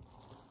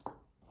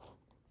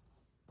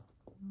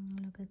 Oh,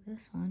 look at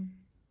this one.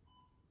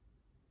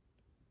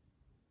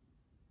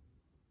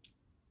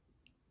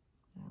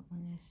 That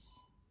one is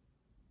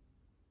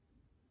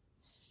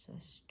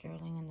says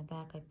sterling in the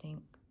back, I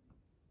think.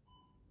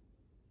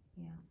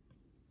 Yeah.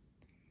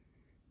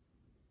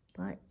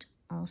 But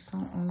also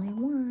only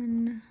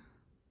one.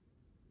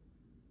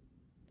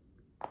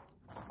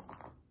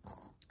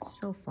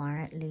 So far,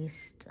 at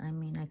least. I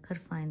mean, I could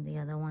find the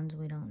other ones.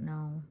 We don't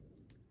know.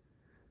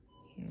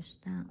 Here's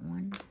that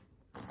one.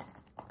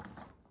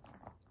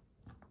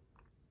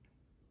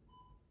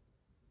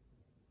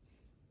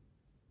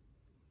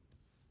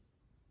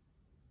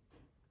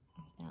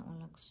 That one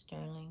looks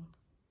sterling.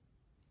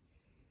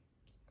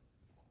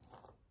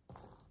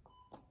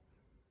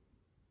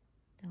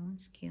 That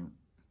one's cute.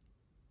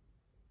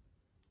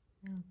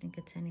 I don't think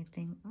it's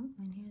anything. Oh,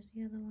 and here's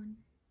the other one.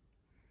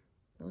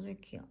 Those are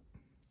cute.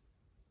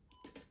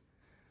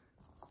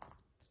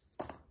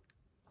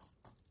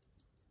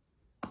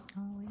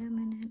 Oh, wait a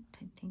minute.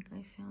 I think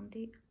I found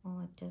the...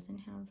 Oh, it doesn't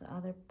have the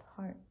other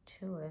part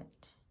to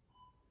it.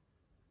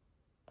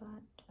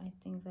 But I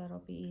think that'll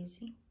be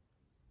easy.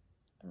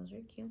 Those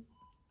are cute.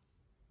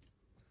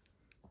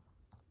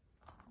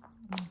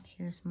 And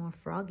here's more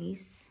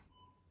froggies.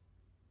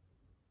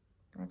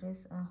 That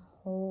is a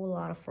whole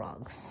lot of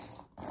frogs.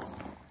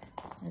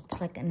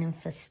 It's like an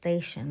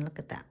infestation. Look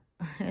at that.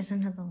 Here's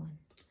another one.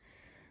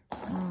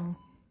 Oh,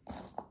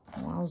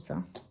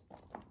 wowza.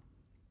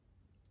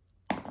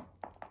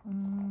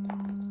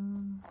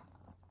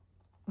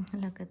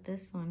 Look at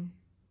this one.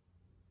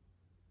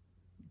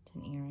 It's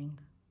an earring.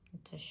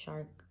 It's a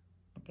shark.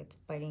 Like it's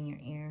biting your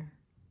ear.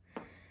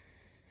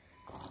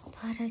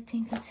 But I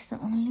think it's the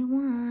only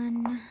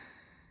one.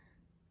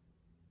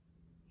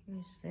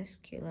 Here's this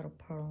cute little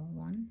pearl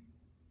one.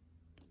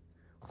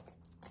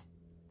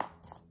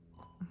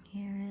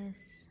 Here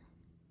is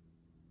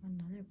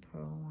another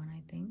pearl one,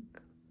 I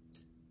think.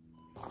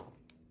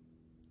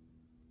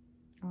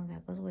 Oh,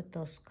 that goes with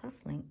those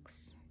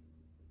cufflinks.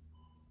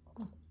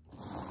 Cool.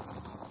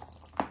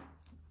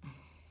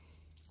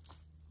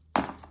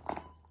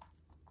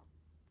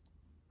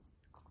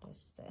 What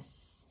is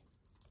this?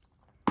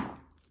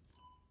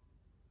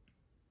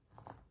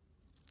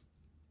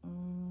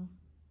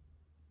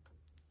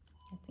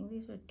 I think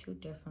these are two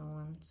different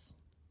ones.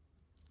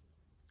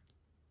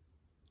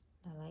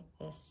 I like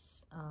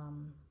this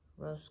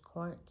rose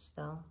quartz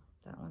though.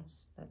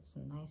 That's a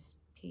nice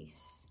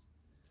piece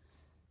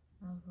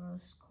of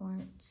rose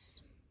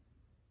quartz.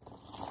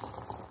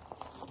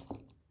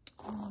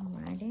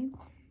 Alrighty.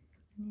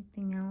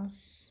 Anything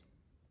else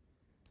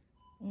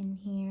in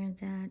here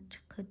that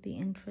could be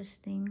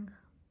interesting?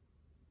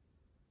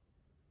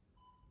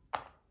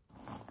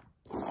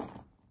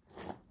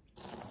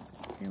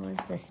 There was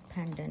this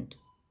pendant.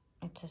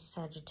 It's a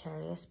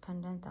Sagittarius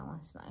pendant. That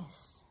one's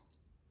nice.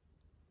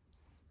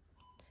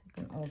 It's like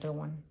an older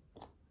one.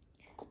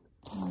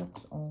 It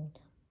looks old.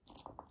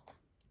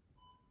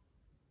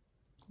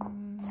 I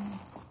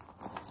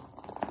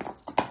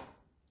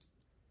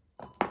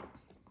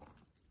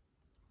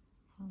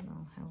don't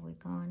know, have we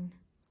gone?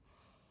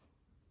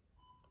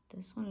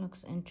 This one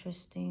looks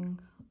interesting.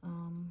 I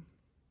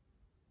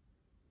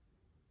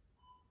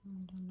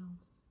don't know,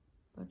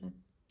 but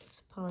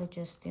it's probably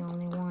just the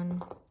only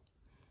one.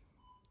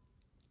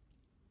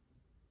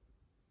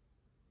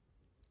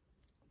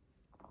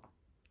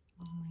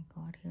 Oh my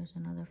God, here's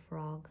another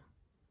frog.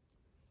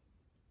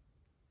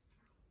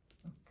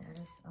 That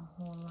is a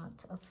whole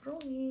lot of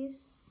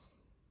froggies.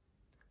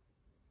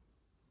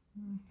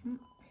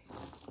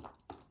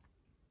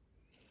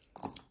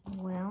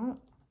 Well,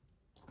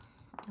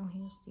 oh,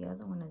 here's the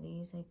other one of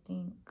these, I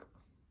think.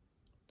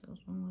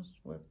 Those ones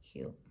were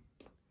cute.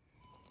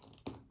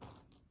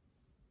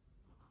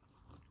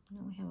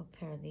 Now we have a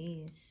pair of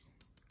these.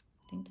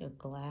 I think they're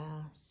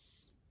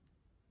glass.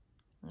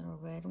 Little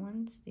red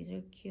ones. These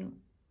are cute.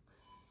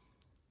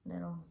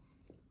 Little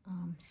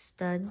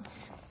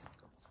studs.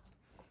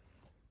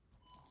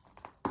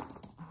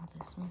 Oh,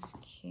 this one's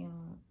cute.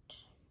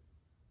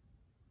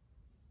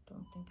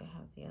 Don't think I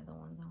have the other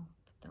one though,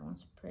 but that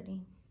one's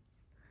pretty.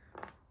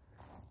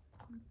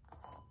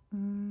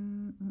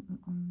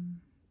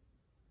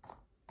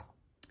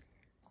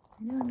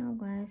 I don't know,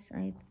 guys.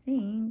 I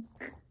think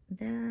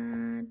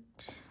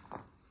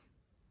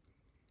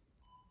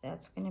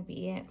that's gonna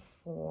be it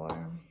for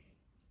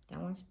that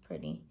one's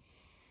pretty.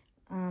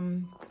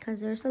 Because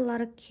there's a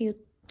lot of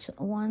cute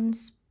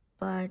ones,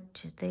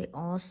 but they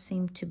all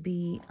seem to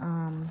be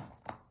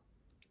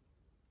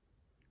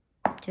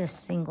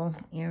just single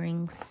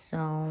earrings. So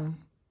oh,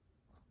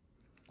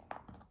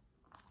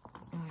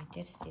 I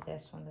did see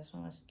this one. This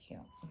one was cute.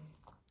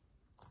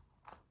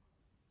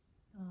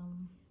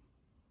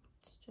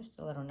 It's just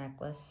a little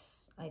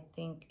necklace. I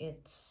think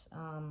it's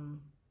a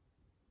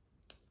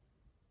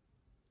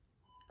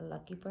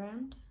Lucky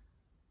brand,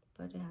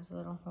 but it has a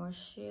little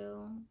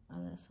horseshoe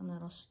and some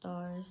little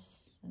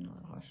stars and a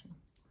little horseshoe.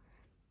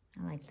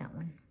 I like that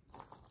one.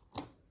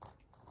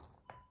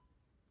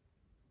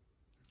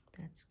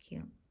 That's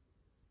cute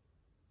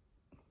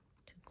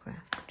to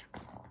craft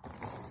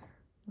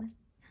with.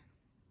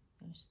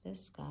 There's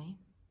this guy.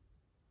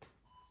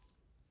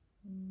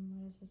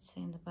 What does it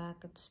say in the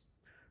back? It's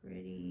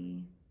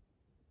pretty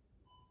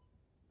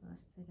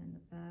busted in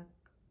the back.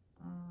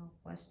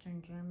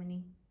 Western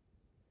Germany.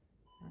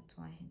 That's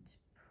why it's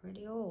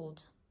pretty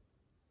old.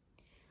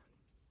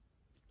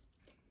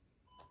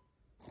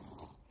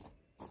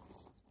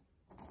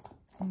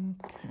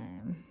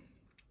 Okay,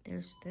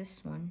 there's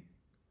this one.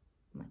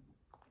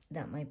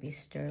 That might be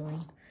sterling,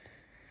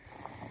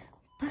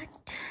 but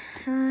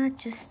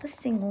just the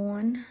single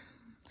one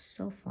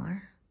so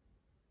far.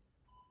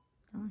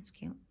 That one's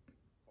cute.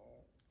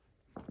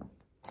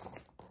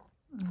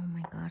 Oh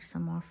my gosh,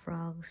 some more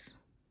frogs.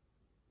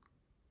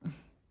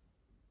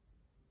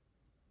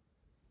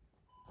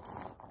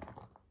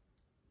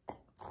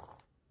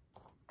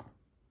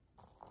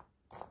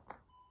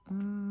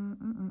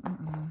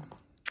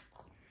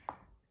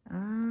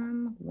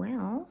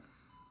 Well,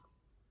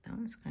 that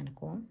one's kind of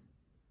cool.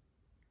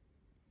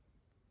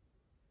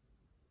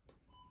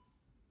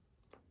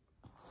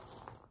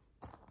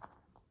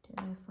 Did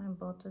I find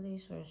both of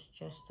these, or is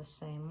just the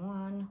same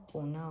one?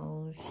 Who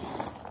knows?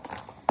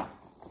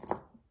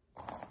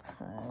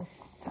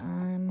 Because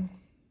I'm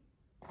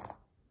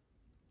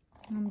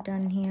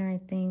done here, I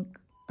think.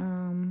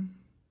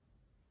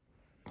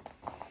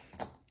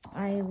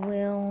 I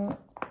will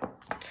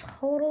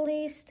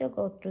totally still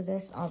go through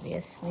this,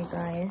 obviously,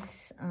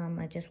 guys.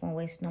 I just won't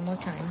waste no more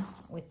time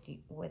with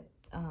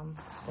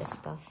this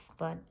stuff,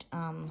 but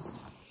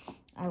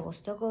I will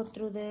still go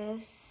through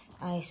this.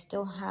 I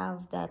still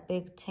have that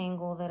big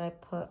tangle that I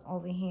put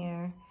over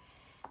here,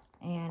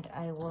 and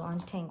I will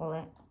untangle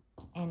it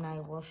and I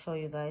will show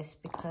you guys,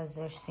 because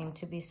there seem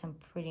to be some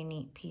pretty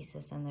neat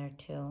pieces in there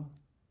too.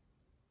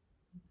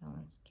 That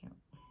one's cute.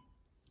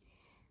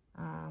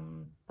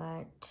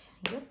 But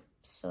yep,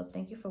 so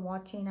thank you for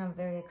watching. I'm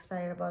very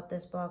excited about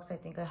this box. I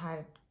think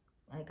I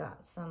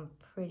got some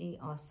pretty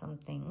awesome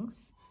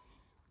things.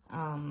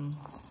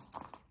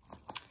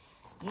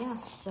 Yeah,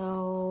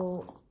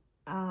 so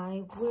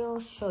I will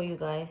show you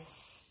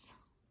guys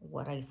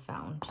what I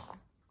found.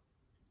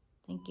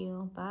 Thank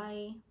you.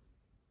 Bye.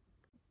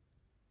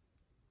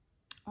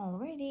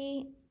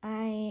 Alrighty,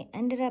 I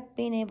ended up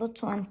being able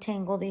to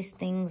untangle these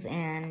things,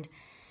 and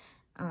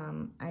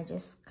I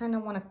just kind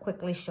of want to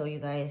quickly show you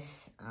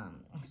guys,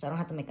 so I don't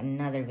have to make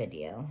another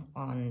video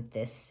on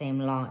this same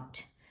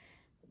lot,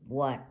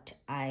 what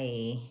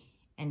I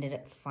ended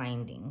up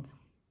finding.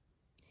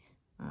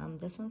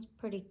 This one's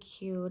pretty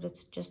cute.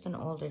 It's just an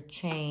older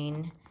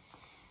chain.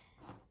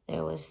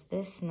 There was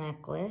this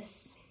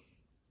necklace.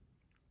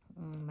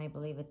 I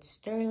believe it's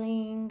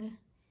sterling,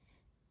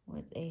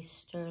 with a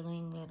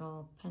sterling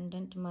little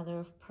pendant, mother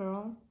of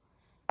pearl.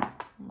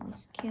 That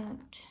was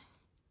cute.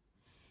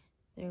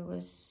 There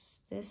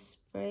was this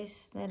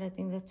bracelet. I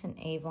think that's an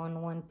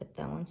Avon one, but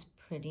that one's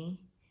pretty.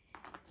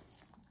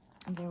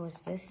 There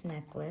was this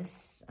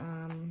necklace.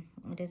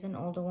 It is an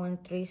older one,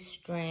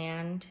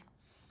 3-strand.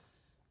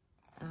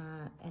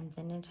 And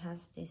then it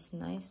has these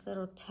nice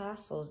little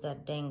tassels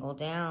that dangle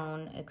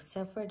down,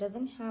 except for it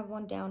doesn't have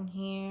one down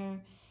here.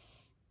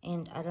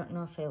 And I don't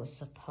know if it was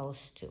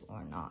supposed to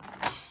or not.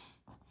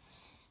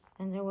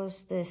 And there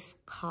was this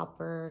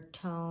copper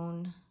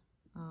tone.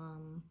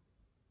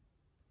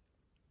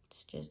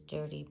 It's just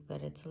dirty,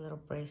 but it's a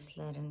little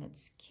bracelet and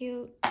it's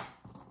cute.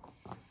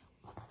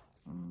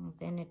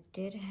 Then it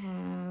did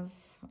have,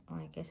 oh,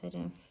 I guess I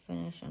didn't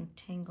finish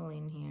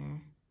untangling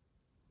here.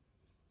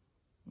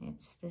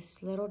 It's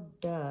this little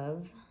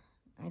dove.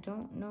 I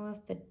don't know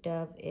if the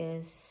dove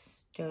is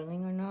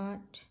sterling or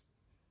not,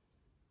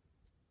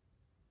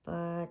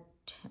 but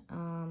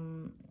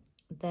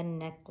the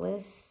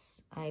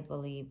necklace I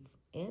believe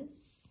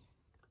is.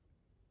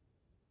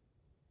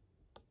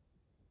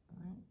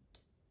 Right,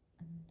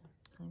 and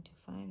that's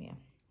 95, yeah.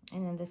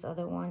 And then this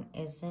other one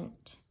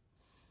isn't.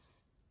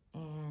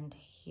 And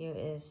here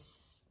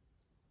is,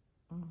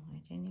 oh, I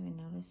didn't even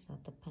notice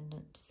that the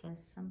pendant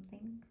says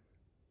something.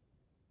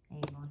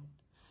 A1.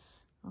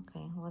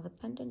 Okay, well, the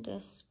pendant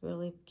is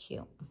really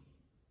cute.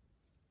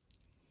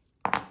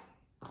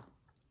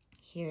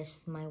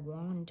 Here's my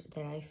wand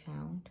that I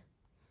found.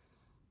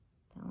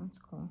 That one's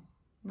cool.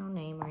 No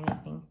name or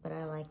anything, but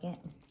I like it.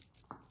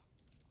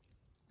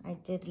 I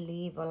did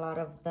leave a lot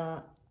of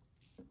the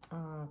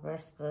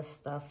rest of the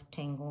stuff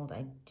tangled.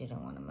 I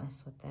didn't want to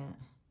mess with that.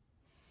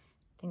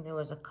 I think there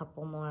was a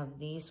couple more of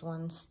these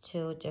ones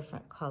too,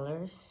 different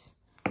colors.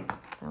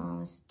 That one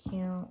was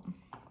cute.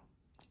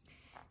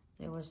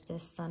 There was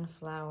this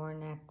sunflower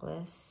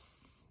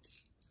necklace,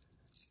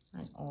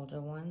 an older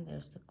one.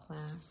 There's the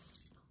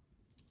clasp.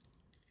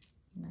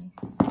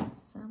 Nice.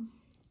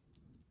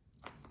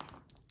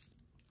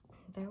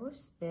 There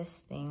was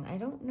this thing. I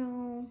don't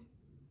know.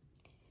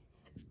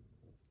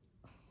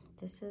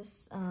 This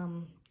is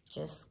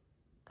just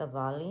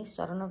Cavalli.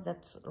 So I don't know if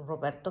that's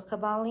Roberto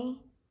Cavalli.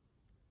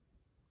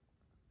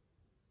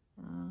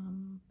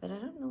 But I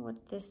don't know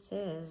what this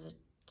is.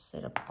 Is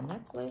it a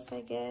necklace,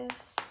 I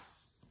guess?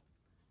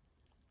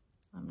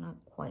 I'm not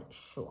quite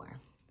sure.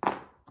 And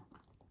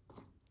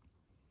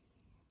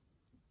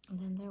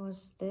then there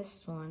was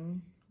this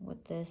one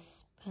with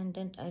this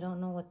pendant. I don't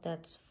know what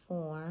that's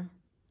for.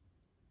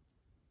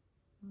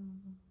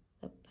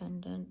 The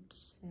pendant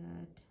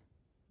said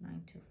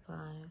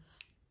 925.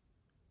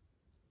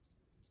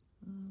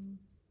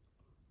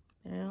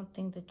 But I don't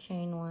think the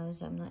chain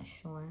was. I'm not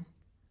sure.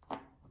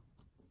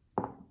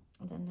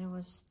 And then there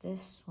was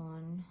this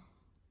one.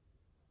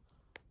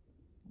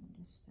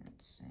 What does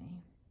that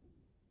say?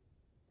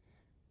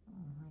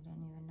 Oh, I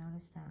didn't even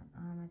notice that.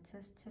 It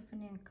says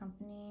Tiffany and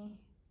Company.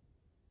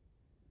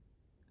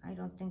 I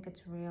don't think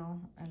it's real.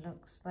 It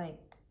looks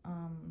like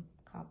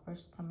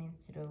copper's coming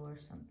through or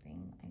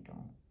something. I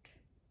don't.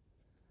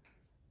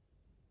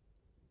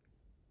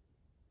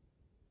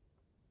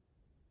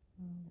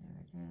 There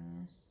it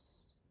is.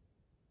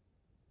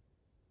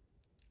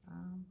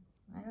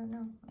 I don't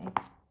know. It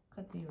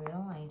could be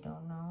real. I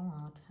don't know.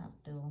 I'll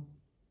have to,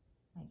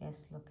 I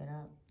guess, look it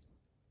up.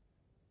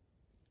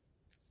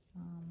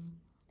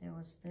 There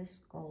was this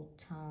gold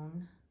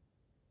tone.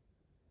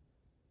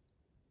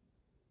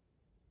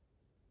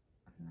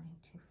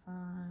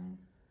 925.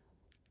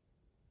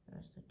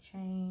 There's the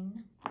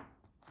chain.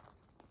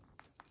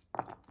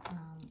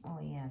 Oh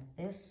yeah,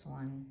 this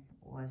one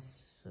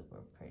was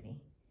super pretty.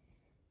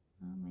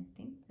 I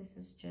think this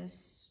is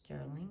just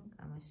sterling,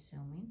 I'm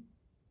assuming.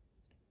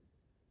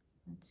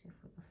 Let's see if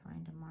we can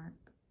find a mark.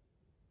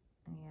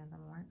 Yeah, the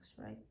mark's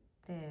right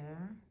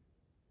there.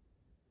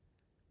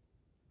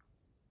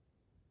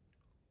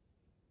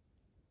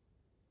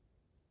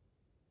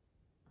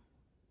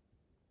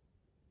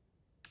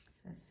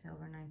 It says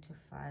silver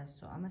 925,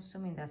 so I'm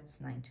assuming that's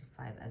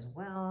 925 as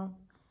well.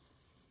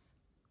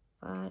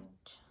 But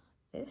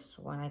this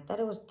one, I thought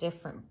it was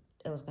different.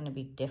 It was going to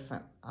be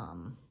different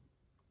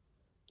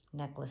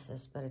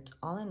necklaces, but it's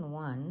all in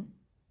one.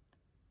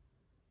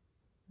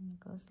 And it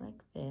goes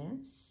like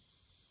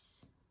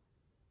this.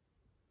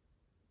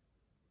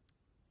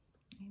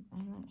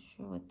 I'm not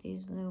sure what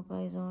these little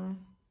guys are.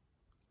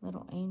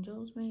 Little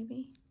angels,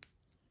 maybe?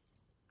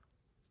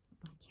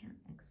 I can't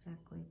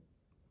exactly.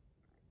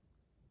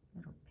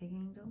 Little pig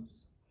angels?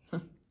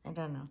 I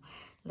don't know.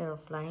 Little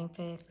flying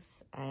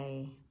pigs?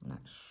 I'm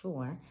not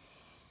sure.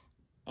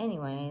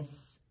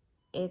 Anyways,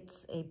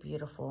 it's a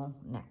beautiful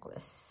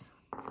necklace.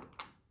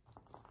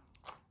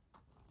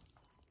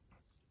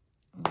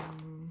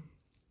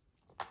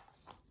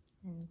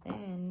 And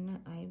then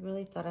I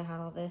really thought I had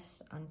all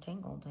this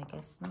untangled. I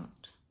guess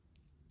not.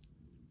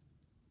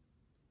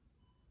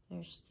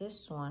 There's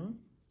this one,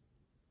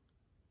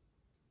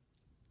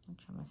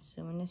 which I'm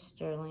assuming is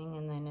sterling,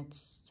 and then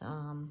it's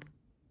there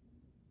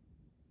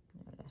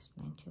it is,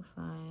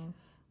 925.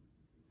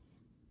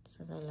 It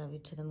says I love you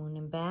to the moon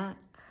and back.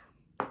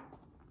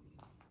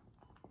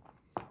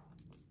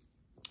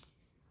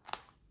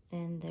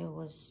 Then there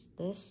was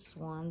this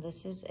one.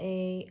 This is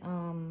a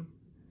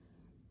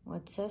well,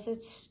 it says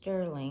it's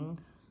sterling.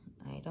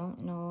 I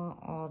don't know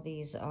all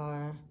these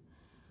are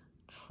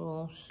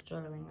true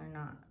sterling or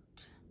not,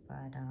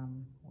 but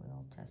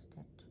we'll test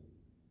it.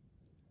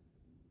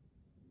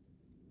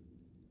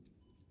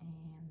 And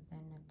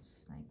then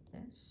it's like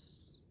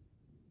this.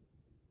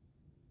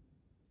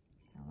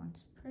 That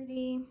one's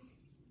pretty.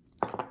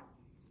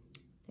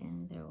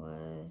 Then there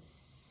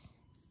was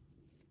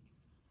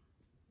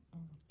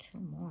two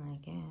more, I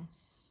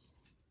guess.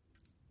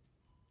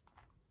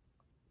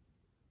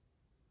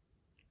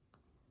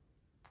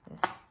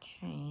 This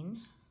chain.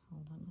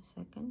 Hold on a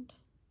second.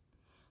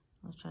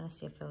 I was trying to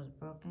see if it was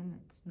broken.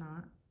 It's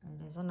not.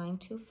 It is a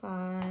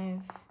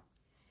 925.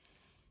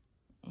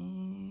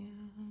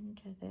 And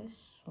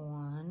this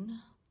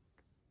one.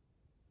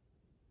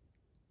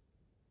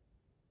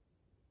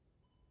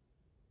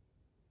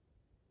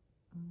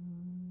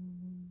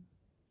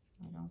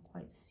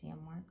 quite see a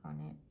mark on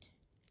it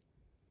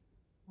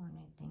or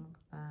anything,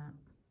 but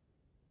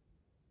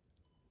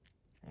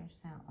there's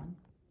that one.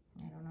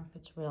 I don't know if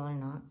it's real or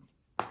not.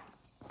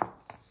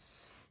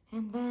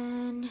 And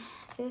then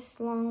this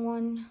long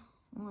one,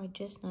 oh, I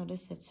just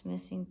noticed it's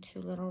missing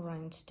 2 little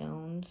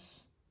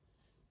rhinestones.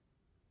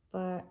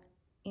 But,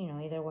 you know,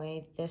 either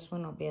way, this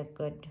one will be a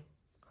good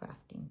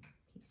crafting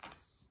piece.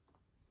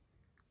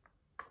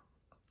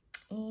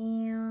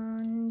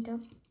 And,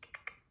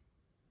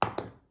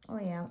 oh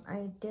yeah,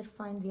 I did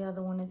find the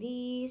other one of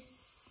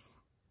these.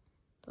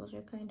 Those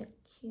are kind of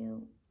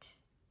cute.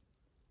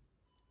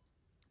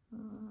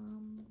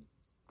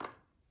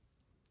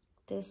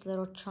 This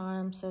little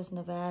charm says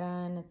Nevada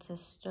and it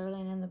says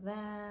Sterling in the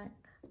back.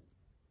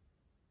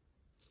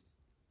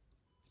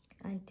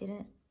 I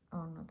didn't,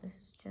 oh no, this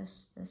is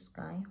just this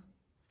guy.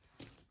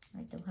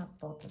 I do have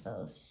both of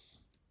those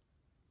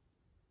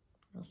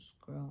little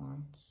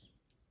screw-ons.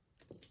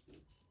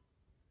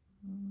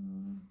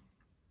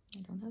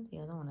 I don't have the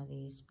other one of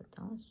these, but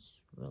that was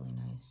really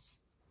nice.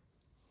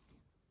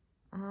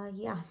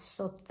 Yeah,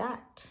 so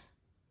that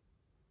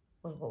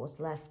was what was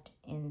left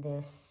in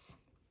this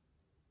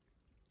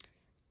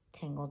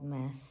tangled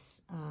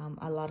mess.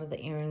 A lot of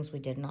the earrings we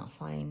did not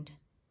find.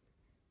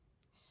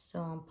 So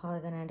I'm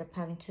probably gonna end up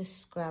having to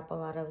scrap a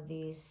lot of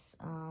these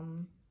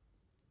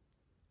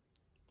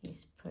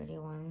pretty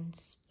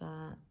ones,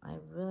 but I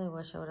really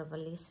wish I would have at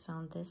least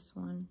found this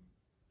one.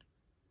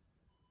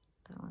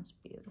 That one's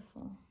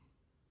beautiful.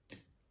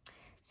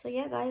 So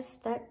yeah, guys,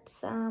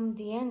 that's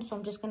the end. So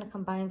I'm just gonna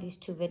combine these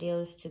 2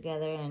 videos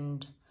together,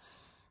 and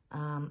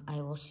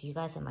I will see you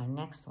guys in my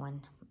next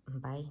one.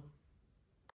 Bye.